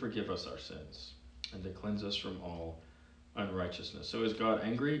promises to forgive us our sins and to cleanse us from all unrighteousness. So is God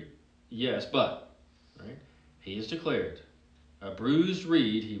angry? Yes, but right, he has declared, a bruised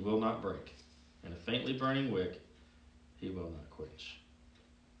reed he will not break, and a faintly burning wick he will not quench.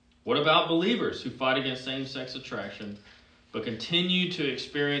 What about believers who fight against same-sex attraction but continue to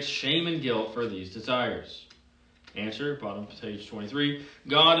experience shame and guilt for these desires? Answer, bottom page 23.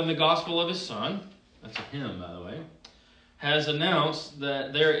 God in the gospel of his Son, that's a hymn by the way, has announced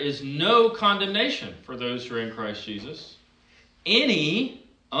that there is no condemnation for those who are in Christ Jesus. Any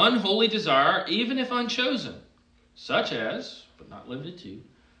unholy desire, even if unchosen, such as, but not limited to,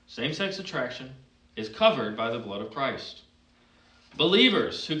 same-sex attraction, is covered by the blood of Christ.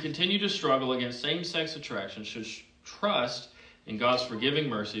 Believers who continue to struggle against same-sex attraction should trust in God's forgiving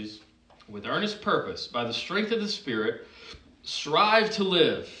mercies with earnest purpose, by the strength of the Spirit, strive to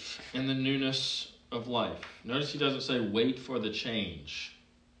live in the newness of life. Notice he doesn't say wait for the change.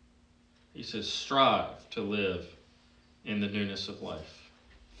 He says strive to live in the newness of life.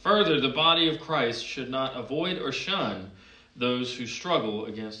 Further, the body of Christ should not avoid or shun those who struggle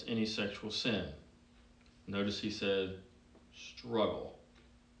against any sexual sin. Notice he said struggle.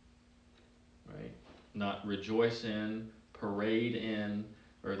 Right? Not rejoice in, parade in,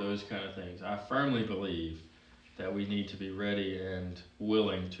 or those kind of things. I firmly believe that we need to be ready and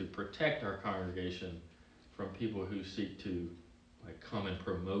willing to protect our congregation from people who seek to come and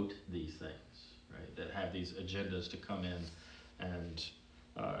promote these things, right? That have these agendas to come in and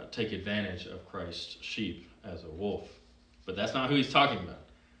take advantage of Christ's sheep as a wolf. But that's not who he's talking about.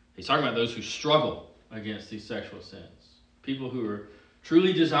 He's talking about those who struggle against these sexual sins. People who are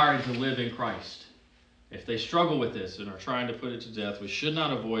truly desiring to live in Christ. If they struggle with this and are trying to put it to death, we should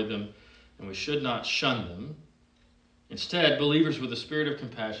not avoid them and we should not shun them. Instead, believers with a spirit of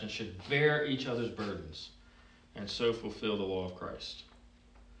compassion should bear each other's burdens and so fulfill the law of Christ.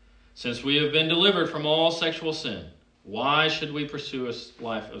 Since we have been delivered from all sexual sin, why should we pursue a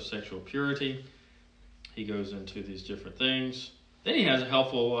life of sexual purity? He goes into these different things. Then he has a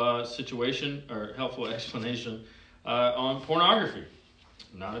helpful helpful explanation on pornography.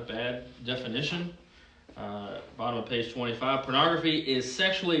 Not a bad definition. Bottom of page 25. Pornography is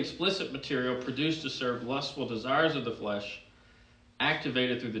sexually explicit material produced to serve lustful desires of the flesh,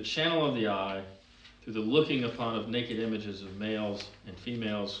 activated through the channel of the eye, through the looking upon of naked images of males and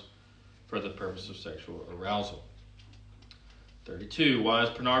females for the purpose of sexual arousal. 32. Why is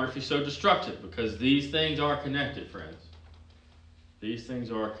pornography so destructive? Because these things are connected, friends. These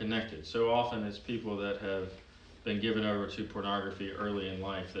things are connected. So often it's people that have been given over to pornography early in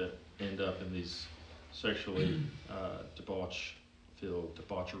life that end up in these sexually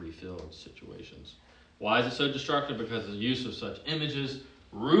debauchery-filled situations. Why is it so destructive? Because the use of such images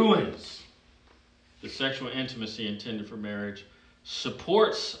ruins the sexual intimacy intended for marriage,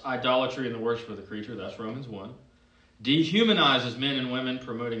 supports idolatry and the worship of the creature, that's Romans 1, dehumanizes men and women,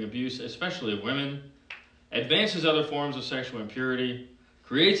 promoting abuse, especially of women, advances other forms of sexual impurity,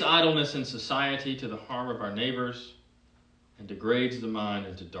 creates idleness in society to the harm of our neighbors, and degrades the mind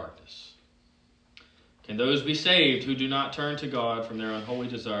into darkness. Can those be saved who do not turn to God from their unholy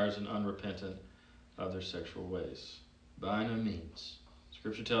desires and unrepentant of their sexual ways? By no means.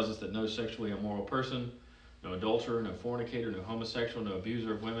 Scripture tells us that no sexually immoral person, no adulterer, no fornicator, no homosexual, no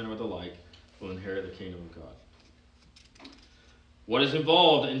abuser of women or the like will inherit the kingdom of God. What is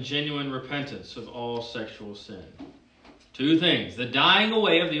involved in genuine repentance of all sexual sin? Two things. The dying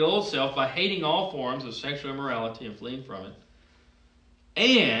away of the old self by hating all forms of sexual immorality and fleeing from it.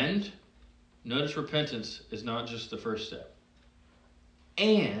 And, notice repentance is not just the first step.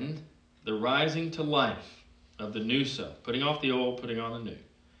 And the rising to life of the new self, putting off the old, putting on the new,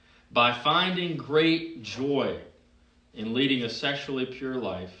 by finding great joy in leading a sexually pure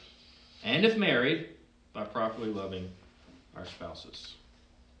life, and if married, by properly loving our spouses.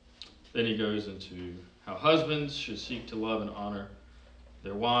 Then he goes into how husbands should seek to love and honor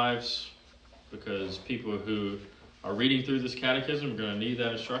their wives, because people who are reading through this catechism are going to need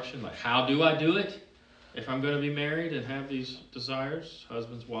that instruction. Like, how do I do it if I'm going to be married and have these desires?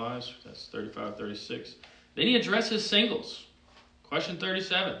 Husbands, wives, that's 35, 36. Then he addresses singles. Question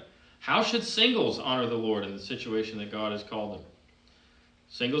 37. How should singles honor the Lord in the situation that God has called them?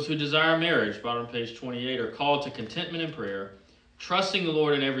 Singles who desire marriage, bottom page 28, are called to contentment and prayer, trusting the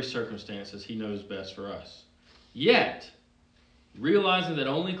Lord in every circumstance as he knows best for us. Yet, realizing that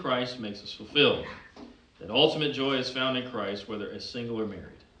only Christ makes us fulfilled, that ultimate joy is found in Christ, whether as single or married.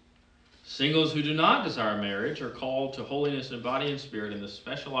 Singles who do not desire marriage are called to holiness in body and spirit in the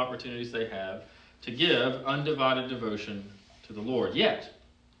special opportunities they have to give undivided devotion to the Lord, yet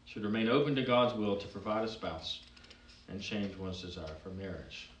should remain open to God's will to provide a spouse and change one's desire for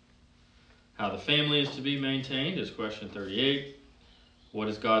marriage. How the family is to be maintained is question 38. What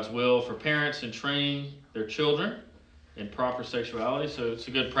is God's will for parents in training their children in proper sexuality? So it's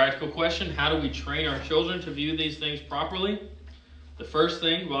a good practical question. How do we train our children to view these things properly? The first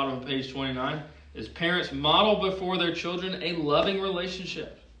thing, bottom of page 29, is parents model before their children a loving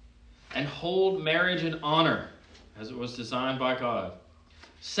relationship and hold marriage in honor as it was designed by God.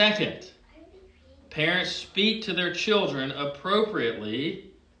 Second, parents speak to their children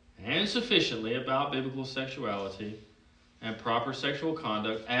appropriately and sufficiently about biblical sexuality and proper sexual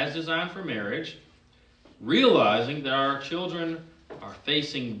conduct as designed for marriage, realizing that our children are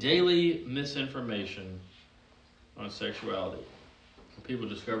facing daily misinformation on sexuality. When people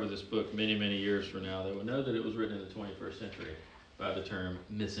discover this book many, many years from now, they will know that it was written in the 21st century by the term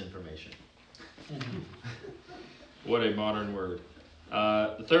misinformation. What a modern word.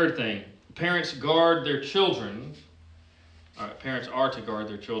 The third thing, parents guard their children. Parents are to guard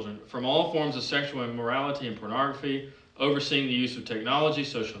their children from all forms of sexual immorality and pornography, overseeing the use of technology,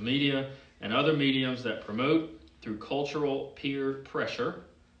 social media, and other mediums that promote, through cultural peer pressure,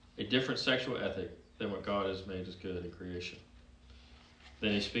 a different sexual ethic than what God has made as good in creation.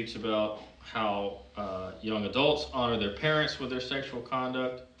 Then he speaks about how young adults honor their parents with their sexual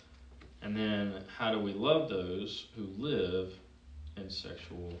conduct, and then how do we love those who live in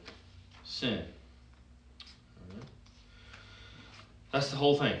sexual sin. Right. That's the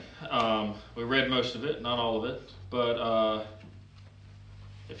whole thing. We read most of it, not all of it, but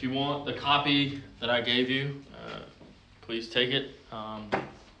if you want the copy that I gave you, please take it.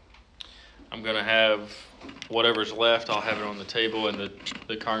 I'm going to have whatever's left, I'll have it on the table in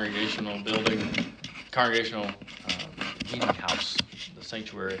the congregational building, congregational meeting house, the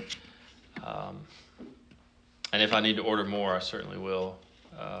sanctuary. And if I need to order more, I certainly will.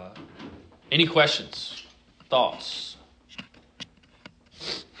 Any questions? Thoughts?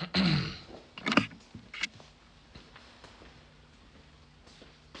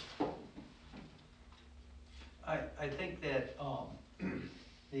 I think that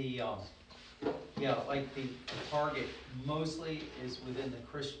the target mostly is within the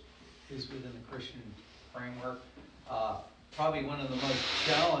Christian framework. Probably one of the most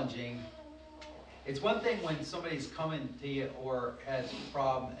challenging. It's one thing when somebody's coming to you or has a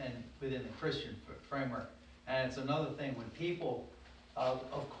problem and within the Christian framework, and it's another thing when people,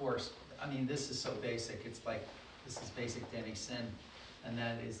 of course, I mean, this is so basic. It's like this is basic to any sin, and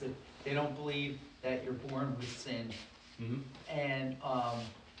that is that they don't believe that you're born with sin, and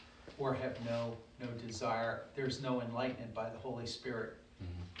or have no desire. There's no enlightenment by the Holy Spirit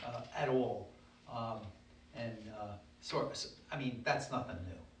at all, so I mean that's nothing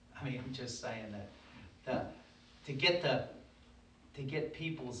new. I mean, I'm just saying that to get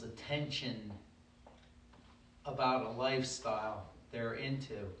people's attention about a lifestyle they're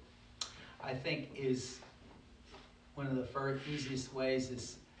into, I think is one of the first easiest ways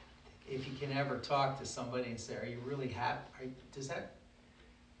is if you can ever talk to somebody and say, "Are you really happy? Does that,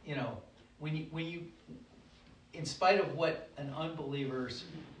 when you, in spite of what an unbeliever's,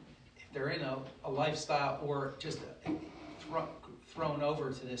 if they're in a lifestyle or just thrown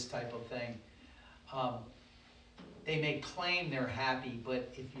over to this type of thing, they may claim they're happy,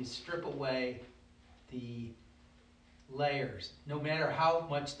 but if you strip away the layers, no matter how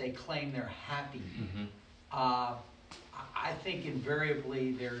much they claim they're happy, I think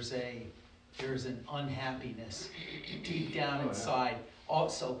invariably there's an unhappiness deep down inside.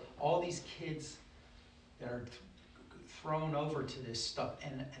 Also, all these kids that are thrown over to this stuff,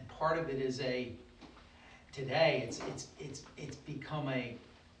 and part of it is today it's become a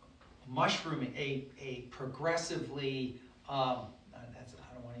mushrooming, a progressively I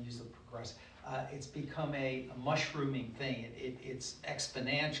don't want to use the progressive. It's become a mushrooming thing. It's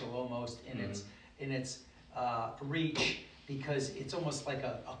exponential almost in its reach, because it's almost like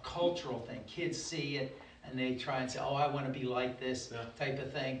a cultural thing. Kids see it and they try and say, "Oh, I want to be like this," type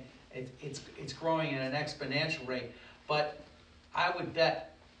of thing. It's growing at an exponential rate. But I would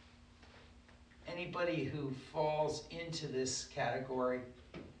bet anybody who falls into this category,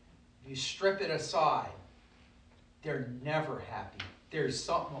 if you strip it aside, they're never happy. There's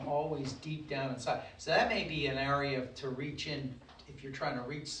something always deep down inside. So that may be an area to reach in if you're trying to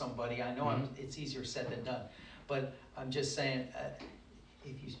reach somebody. I know it's easier said than done, but I'm just saying,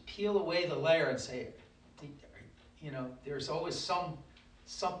 if you peel away the layer and say, there's always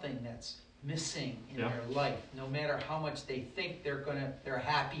something that's missing in their life. No matter how much they think they're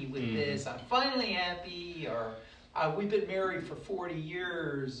happy with this. I'm finally happy, or we've been married for 40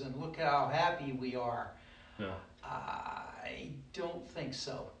 years and look how happy we are. Yeah. I don't think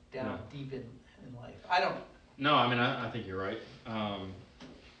so. Down deep in life, I don't. No, I mean I think you're right.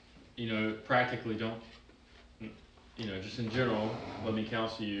 Practically don't. Just in general, let me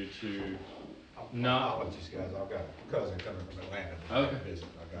counsel you to not. Apologies, guys. I've got a cousin coming from Atlanta. Okay. Visit.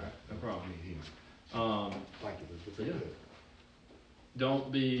 I got No problem. meet him. Thank you. This was good.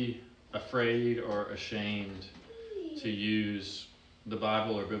 Don't be afraid or ashamed to use the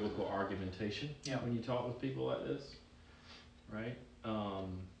Bible or biblical argumentation when you talk with people like this, right?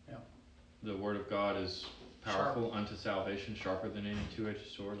 The Word of God is powerful unto salvation, sharper than any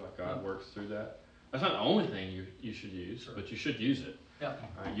two-edged sword. Like God works through that. That's not the only thing you should use, but you should use it. Yeah.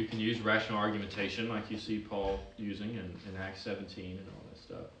 You can use rational argumentation like you see Paul using in Acts 17 and all that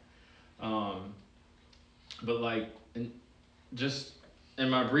stuff. But just in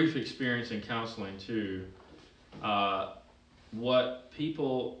my brief experience in counseling too, what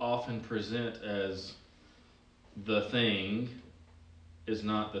people often present as the thing is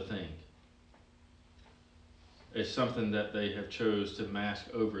not the thing. It's something that they have chose to mask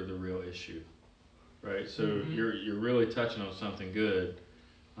over the real issue, right? So you're really touching on something good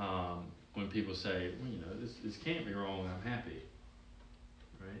when people say, this can't be wrong, I'm happy,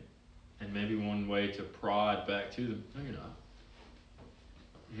 right? And maybe one way to prod back to them, no, you're not.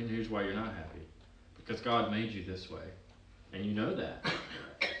 And here's why you're not happy. Because God made you this way, and you know that,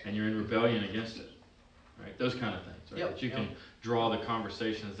 and you're in rebellion against it, right? Those kind of things, right? That you can draw the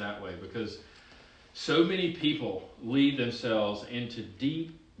conversations that way, because so many people lead themselves into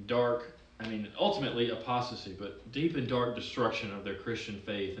deep, dark, ultimately apostasy, but deep and dark destruction of their Christian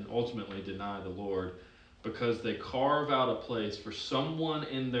faith, and ultimately deny the Lord because they carve out a place for someone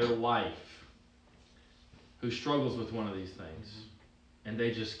in their life who struggles with one of these things. And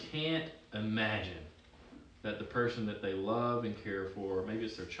they just can't imagine that the person that they love and care for, maybe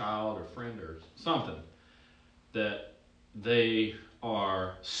it's their child or friend or something, that they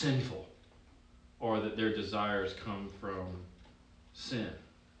are sinful or that their desires come from sin.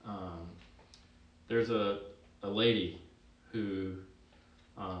 There's a lady who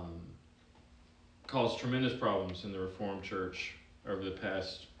caused tremendous problems in the Reformed Church over the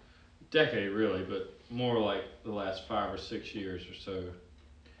past decade, really, but more like the last 5 or 6 years or so.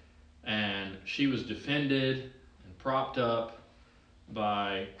 And she was defended and propped up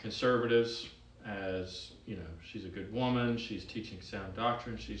by conservatives as, she's a good woman, she's teaching sound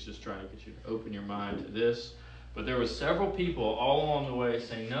doctrine, she's just trying to get you to open your mind to this. But there were several people all along the way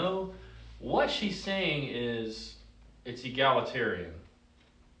saying, no, what she's saying is it's egalitarian.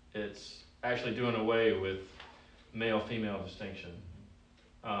 It's actually doing away with male-female distinction.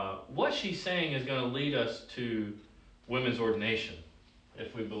 What she's saying is going to lead us to women's ordination,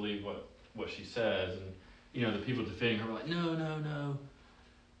 if we believe what she says. And, the people defending her were like, no.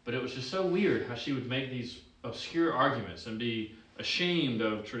 But it was just so weird how she would make these obscure arguments and be ashamed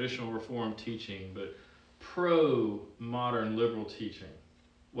of traditional Reformed teaching, but pro-modern liberal teaching.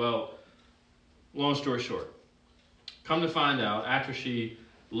 Well, long story short, come to find out, after she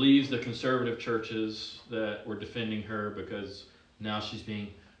leaves the conservative churches that were defending her because now she's being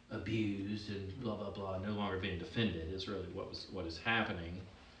abused and blah, blah, blah, no longer being defended is really what is happening.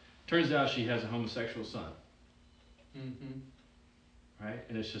 Turns out she has a homosexual son. Right?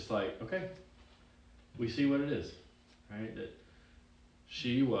 And it's just like, okay, we see what it is, right? That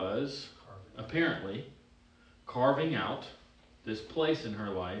she was apparently carving out this place in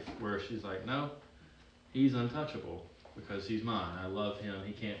her life where she's like, no, he's untouchable because he's mine. I love him.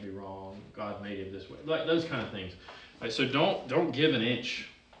 He can't be wrong. God made him this way. Like those kind of things. Right, so don't give an inch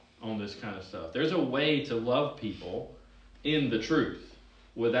on this kind of stuff. There's a way to love people in the truth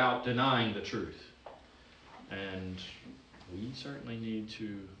without denying the truth. And we certainly need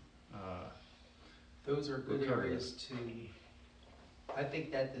to those are good recover areas to, I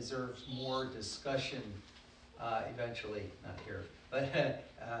think that deserves more discussion eventually, not here, but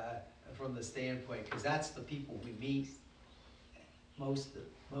from the standpoint, because that's the people we meet most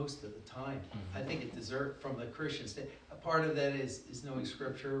of the time. I think it deserves, from the Christian standpoint, a part of that is knowing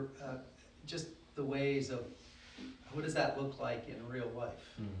Scripture, just the ways of what does that look like in real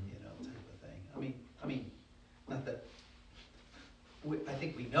life, type of thing. I mean, not that. I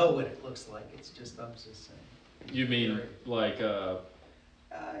think we know what it looks like. It's just, I'm just saying. You mean like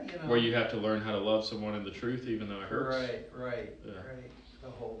where you have to learn how to love someone in the truth, even though it hurts? Right. The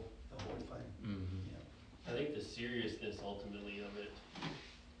whole thing. I think the seriousness ultimately of it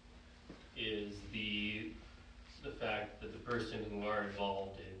is the person who are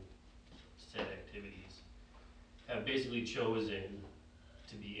involved in said activities have basically chosen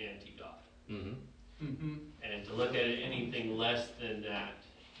to be anti-God. Mm-hmm. Mm-hmm. And to look at it anything less than that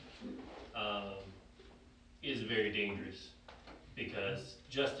is very dangerous, because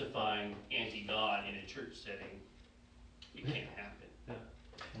justifying anti-God in a church setting, it can't happen.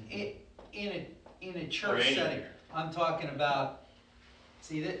 In a Or church setting, anywhere. I'm talking about,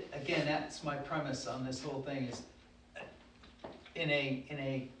 see, that again, that's my premise on this whole thing is, in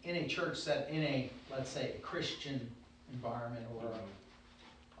a church set, in a, let's say, a Christian environment, or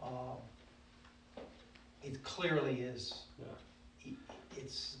it clearly is. Yeah.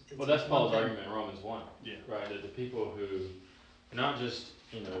 It's Well, that's Paul's one thing. argument in Romans 1. Yeah. Right, that the people who not just,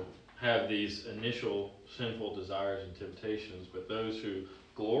 have these initial sinful desires and temptations, but those who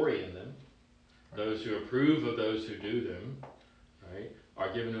glory in them, those who approve of those who do them, right,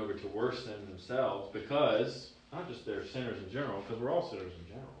 are given over to worse than themselves, because, not just they're sinners in general, because we're all sinners in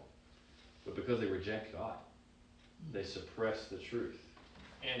general, but because they reject God. They suppress the truth.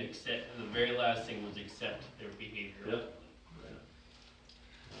 And the very last thing was accept their behavior. Yep.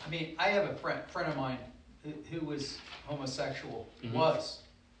 I mean, I have a friend of mine who was homosexual, Mhm. was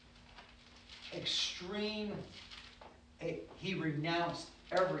extreme. He renounced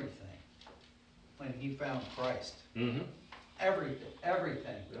everything when he found Christ. Mm-hmm.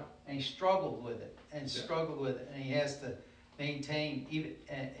 Everything. Yeah. And he struggled with it, and Yeah. struggled with it, and he has to maintain, even,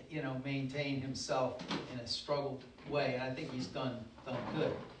 maintain himself in a struggled way, and I think he's done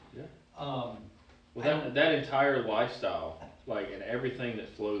good. Yeah. I Well, don't- that entire lifestyle, and everything that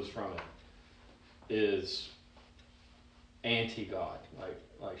flows from it, is anti-God,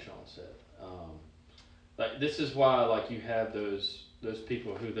 like Sean said. This is why, you have those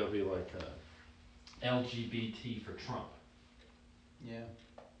people who they'll be like LGBT for Trump, Yeah.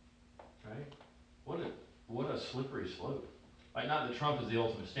 right? What a slippery slope. Not that Trump is the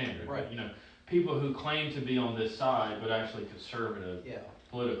ultimate standard, Right. but people who claim to be on this side, but actually conservative Yeah.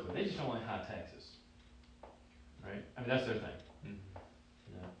 politically, they just don't like high taxes, right? I mean, that's their thing.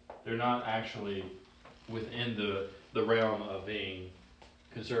 They're not actually within the realm of being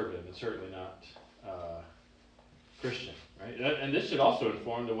conservative, and certainly not Christian, right? And this should also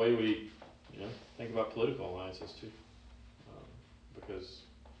inform the way we, think about political alliances too, because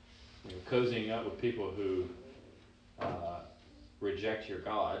cozying up with people who reject your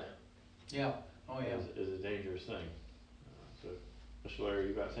God, Yeah. Oh yeah. is a dangerous thing. So, Mr. Larry,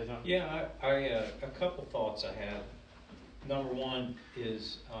 you about to say something? Yeah, I a couple thoughts I had. Number one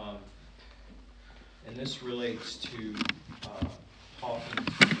is, and this relates to talking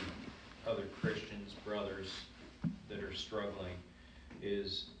to other Christians, brothers that are struggling,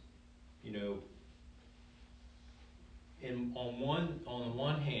 is, on the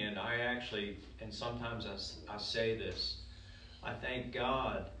one hand, I actually, and sometimes I say this, I thank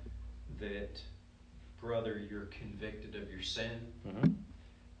God that, brother, you're convicted of your sin, Mm-hmm.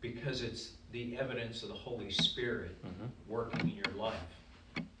 because it's the evidence of the Holy Spirit working in your life.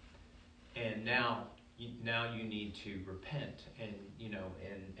 And now you need to repent, and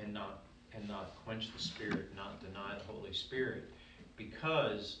and not quench the Spirit, not deny the Holy Spirit,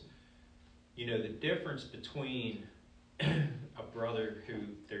 because the difference between a brother who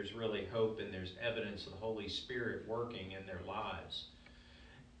there's really hope and there's evidence of the Holy Spirit working in their lives,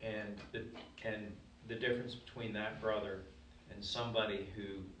 and the difference between that brother and somebody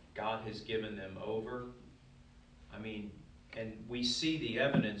who God has given them over. I mean, and we see the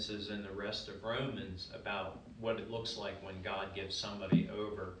evidences in the rest of Romans about what it looks like when God gives somebody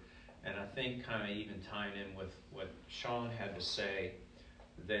over. And I think kind of even tying in with what Sean had to say,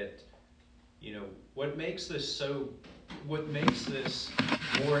 that, what makes this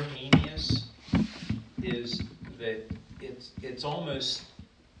more heinous is that it's almost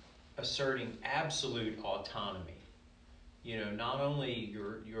asserting absolute autonomy. Not only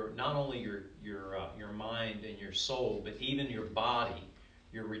your mind and your soul, but even your body,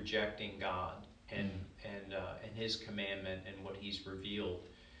 you're rejecting God and His commandment and what He's revealed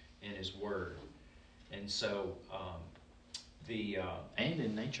in His Word. And so and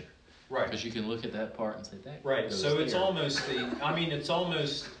in nature, right, because you can look at that part and say that right. goes So it's there. almost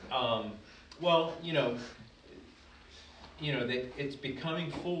it's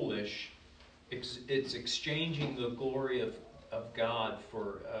becoming foolish. It's exchanging the glory of God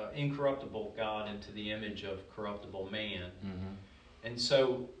for incorruptible God into the image of corruptible man. Mm-hmm. And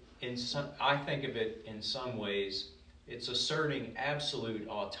so I think of it in some ways, it's asserting absolute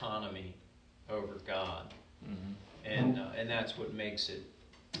autonomy over God. Mm-hmm. And that's what makes it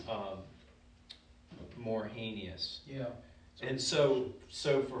more heinous. Yeah. And so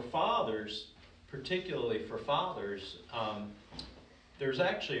for fathers, particularly for fathers, there's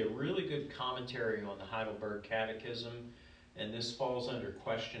actually a really good commentary on the Heidelberg Catechism, and this falls under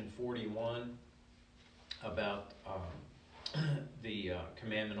question 41 about the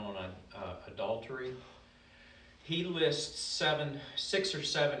commandment on adultery. He lists 6 or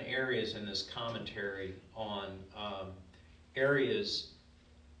 7 areas in this commentary on areas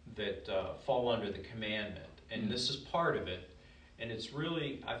that fall under the commandment, and this is part of it. And it's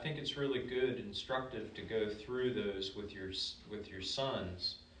really, I think it's really good, instructive to go through those with your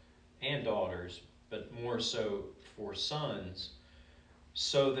sons and daughters, but more so for sons,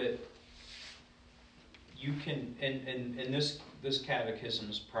 so that you can, and this catechism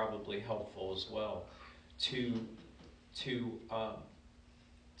is probably helpful as well, to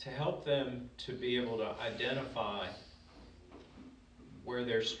help them to be able to identify where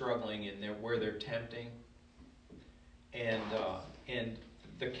they're struggling and where they're tempting. And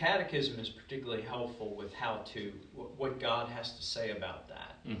the Catechism is particularly helpful with what God has to say about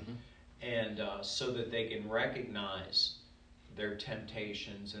that, and so that they can recognize their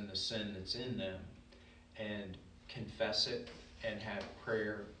temptations and the sin that's in them, and confess it, and have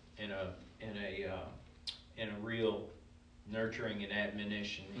prayer in a real nurturing and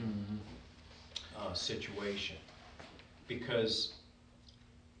admonition situation. Because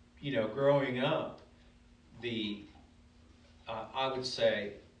growing up, I would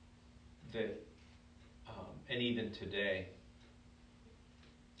say that, and even today,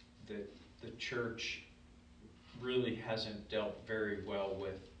 that the church really hasn't dealt very well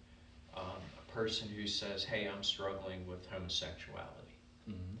with a person who says, "Hey, I'm struggling with homosexuality."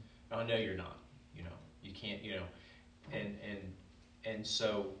 I know you're not. You can't. And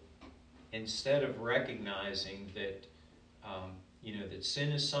so instead of recognizing that, that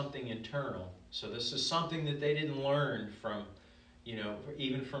sin is something internal. So this is something that they didn't learn from,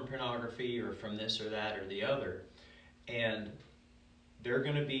 even from pornography or from this or that or the other. And they're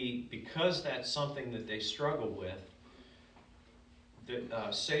going to be, because that's something that they struggle with,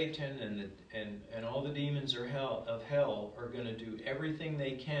 that Satan and all the demons of hell are going to do everything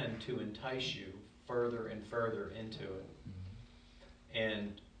they can to entice you further and further into it.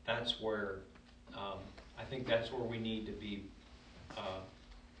 And that's where, I think that's where we need to be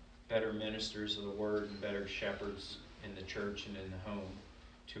better ministers of the Word and better shepherds in the church and in the home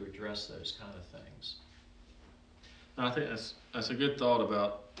to address those kind of things. I think that's a good thought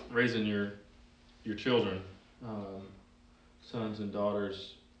about raising your children, sons and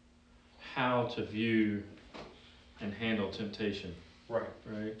daughters, how to view and handle temptation.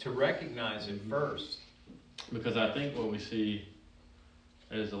 Right. To recognize it first. Because I think what we see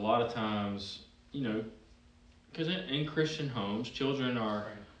is a lot of times, because in Christian homes, children are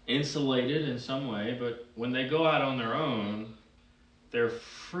insulated in some way, but when they go out on their own, they're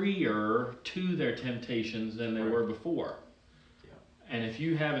freer to their temptations than they were before. Yeah. And if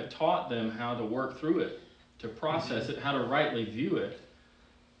you haven't taught them how to work through it, to process it, how to rightly view it,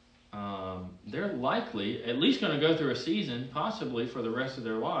 they're likely at least going to go through a season, possibly for the rest of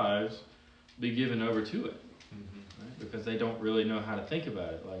their lives, be given over to it. Right? Because they don't really know how to think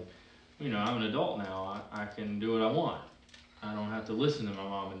about it. Like, I'm an adult now. I can do what I want. I don't have to listen to my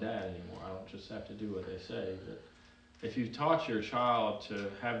mom and dad anymore. I don't just have to do what they say. But if you've taught your child to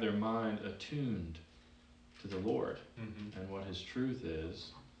have their mind attuned to the Lord and what His truth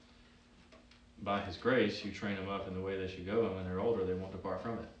is, by His grace, you train them up in the way they should go, and when they're older, they won't depart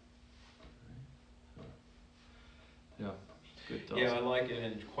from it. Right? So, yeah, good thoughts. Yeah, I like it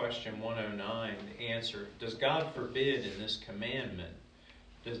in question 109, the answer. Does God forbid in this commandment,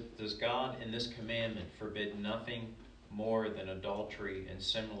 does God in this commandment forbid nothing more than adultery and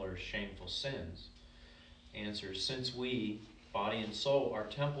similar shameful sins? Answer, since we, body and soul, are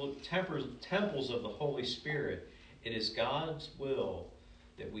temples of the Holy Spirit, it is God's will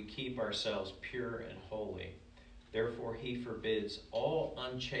that we keep ourselves pure and holy. Therefore, He forbids all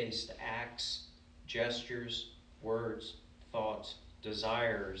unchaste acts, gestures, words, thoughts,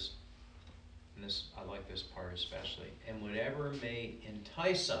 desires, and this, I like this part especially, and whatever may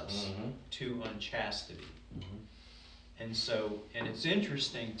entice us to unchastity. And so, and it's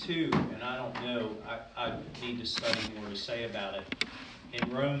interesting too, and I don't know, I need to study more to say about it. In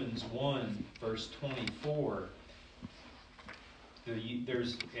Romans 1, verse 24,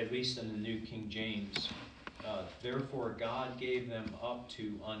 there's, at least in the New King James, therefore God gave them up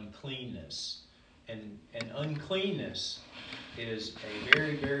to uncleanness. And uncleanness is a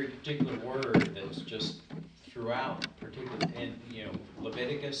very, very particular word that's just throughout, particularly in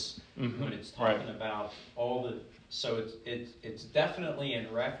Leviticus, when it's talking about all the. So it's definitely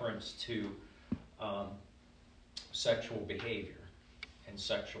in reference to sexual behavior, and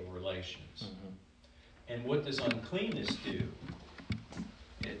sexual relations. Mhm. And what does uncleanness do?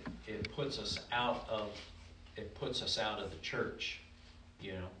 It puts us out of the church.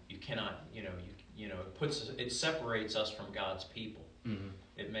 You know, you cannot. It separates us from God's people. Mhm.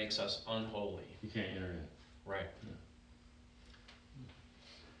 It makes us unholy. You can't enter in. Right.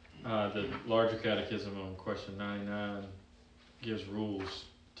 The larger catechism on question 99 gives rules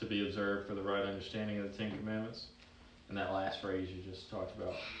to be observed for the right understanding of the Ten Commandments. And that last phrase you just talked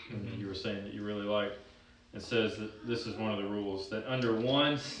about, you were saying that you really liked, it says that this is one of the rules, that under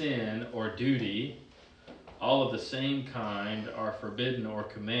one sin or duty, all of the same kind are forbidden or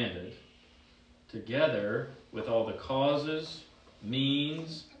commanded, together with all the causes,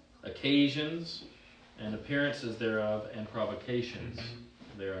 means, occasions, and appearances thereof, and provocations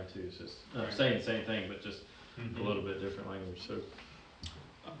thereunto. So it's saying the same thing, but just a little bit different language. So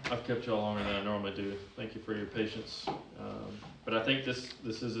I've kept you all longer than I normally do. Thank you for your patience. But I think this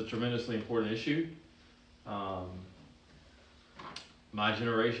is a tremendously important issue. My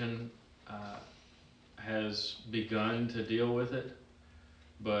generation has begun to deal with it,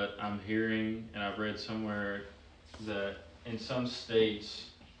 but I'm hearing, and I've read somewhere, that in some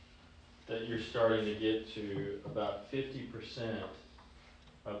states that you're starting to get to about 50%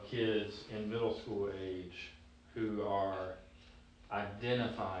 of kids in middle school age who are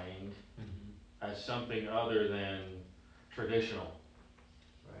identifying as something other than traditional,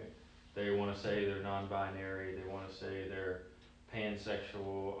 right? They want to say they're non-binary, they want to say they're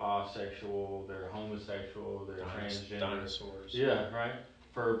pansexual, asexual, they're homosexual, they're transgender. Dinosaurs. Yeah, right?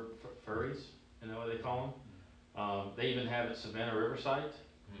 Furries, you know what they call them? They even have at Savannah Riverside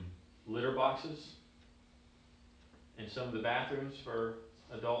litter boxes in some of the bathrooms for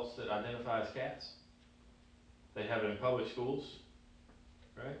adults that identify as cats. They have it in public schools,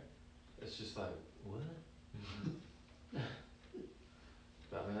 right? It's just like, what?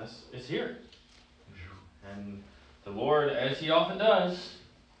 I mean, it's here. And the Lord, as He often does,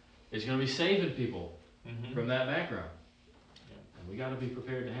 is going to be saving people from that background. And we got to be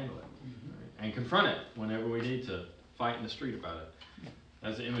prepared to handle it. Right? And confront it whenever we need to fight in the street about it.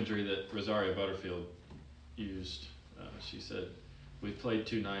 That's the imagery that Rosaria Butterfield used. She said, "We've played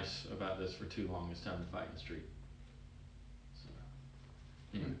too nice about this for too long. It's time to fight in the street."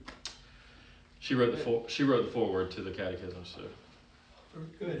 So, She wrote the foreword to the Catechism. So, Very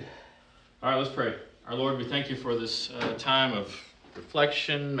good. all right, let's pray. Our Lord, we thank you for this time of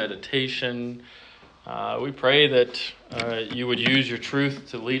reflection, meditation. We pray that you would use your truth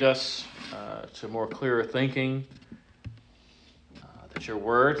to lead us to more clearer thinking. That your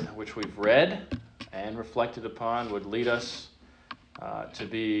word, which we've read and reflected upon, would lead us to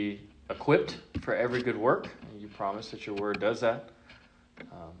be equipped for every good work. And you promise that your word does that.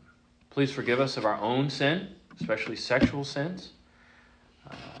 Please forgive us of our own sin, especially sexual sins,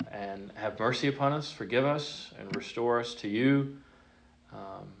 and have mercy upon us, forgive us, and restore us to you,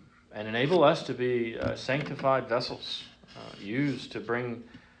 and enable us to be sanctified vessels, used to bring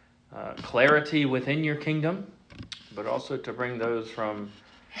clarity within your kingdom, but also to bring those from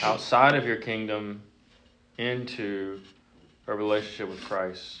outside of your kingdom into a relationship with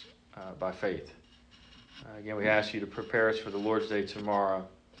Christ by faith. Again, we ask you to prepare us for the Lord's Day tomorrow,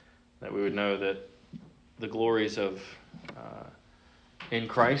 that we would know that the glories of in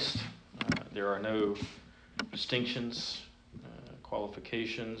Christ, there are no distinctions,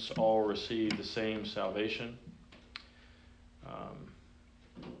 qualifications, all receive the same salvation.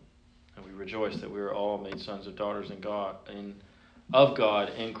 And we rejoice that we are all made sons and daughters of God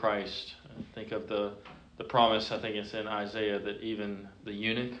in Christ. Think of the promise, I think it's in Isaiah, that even the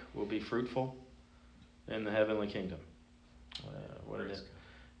eunuch will be fruitful in the heavenly kingdom.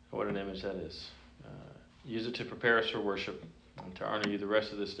 What an image that is. Use it to prepare us for worship and to honor you the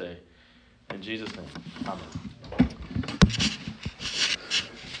rest of this day. In Jesus' name, amen.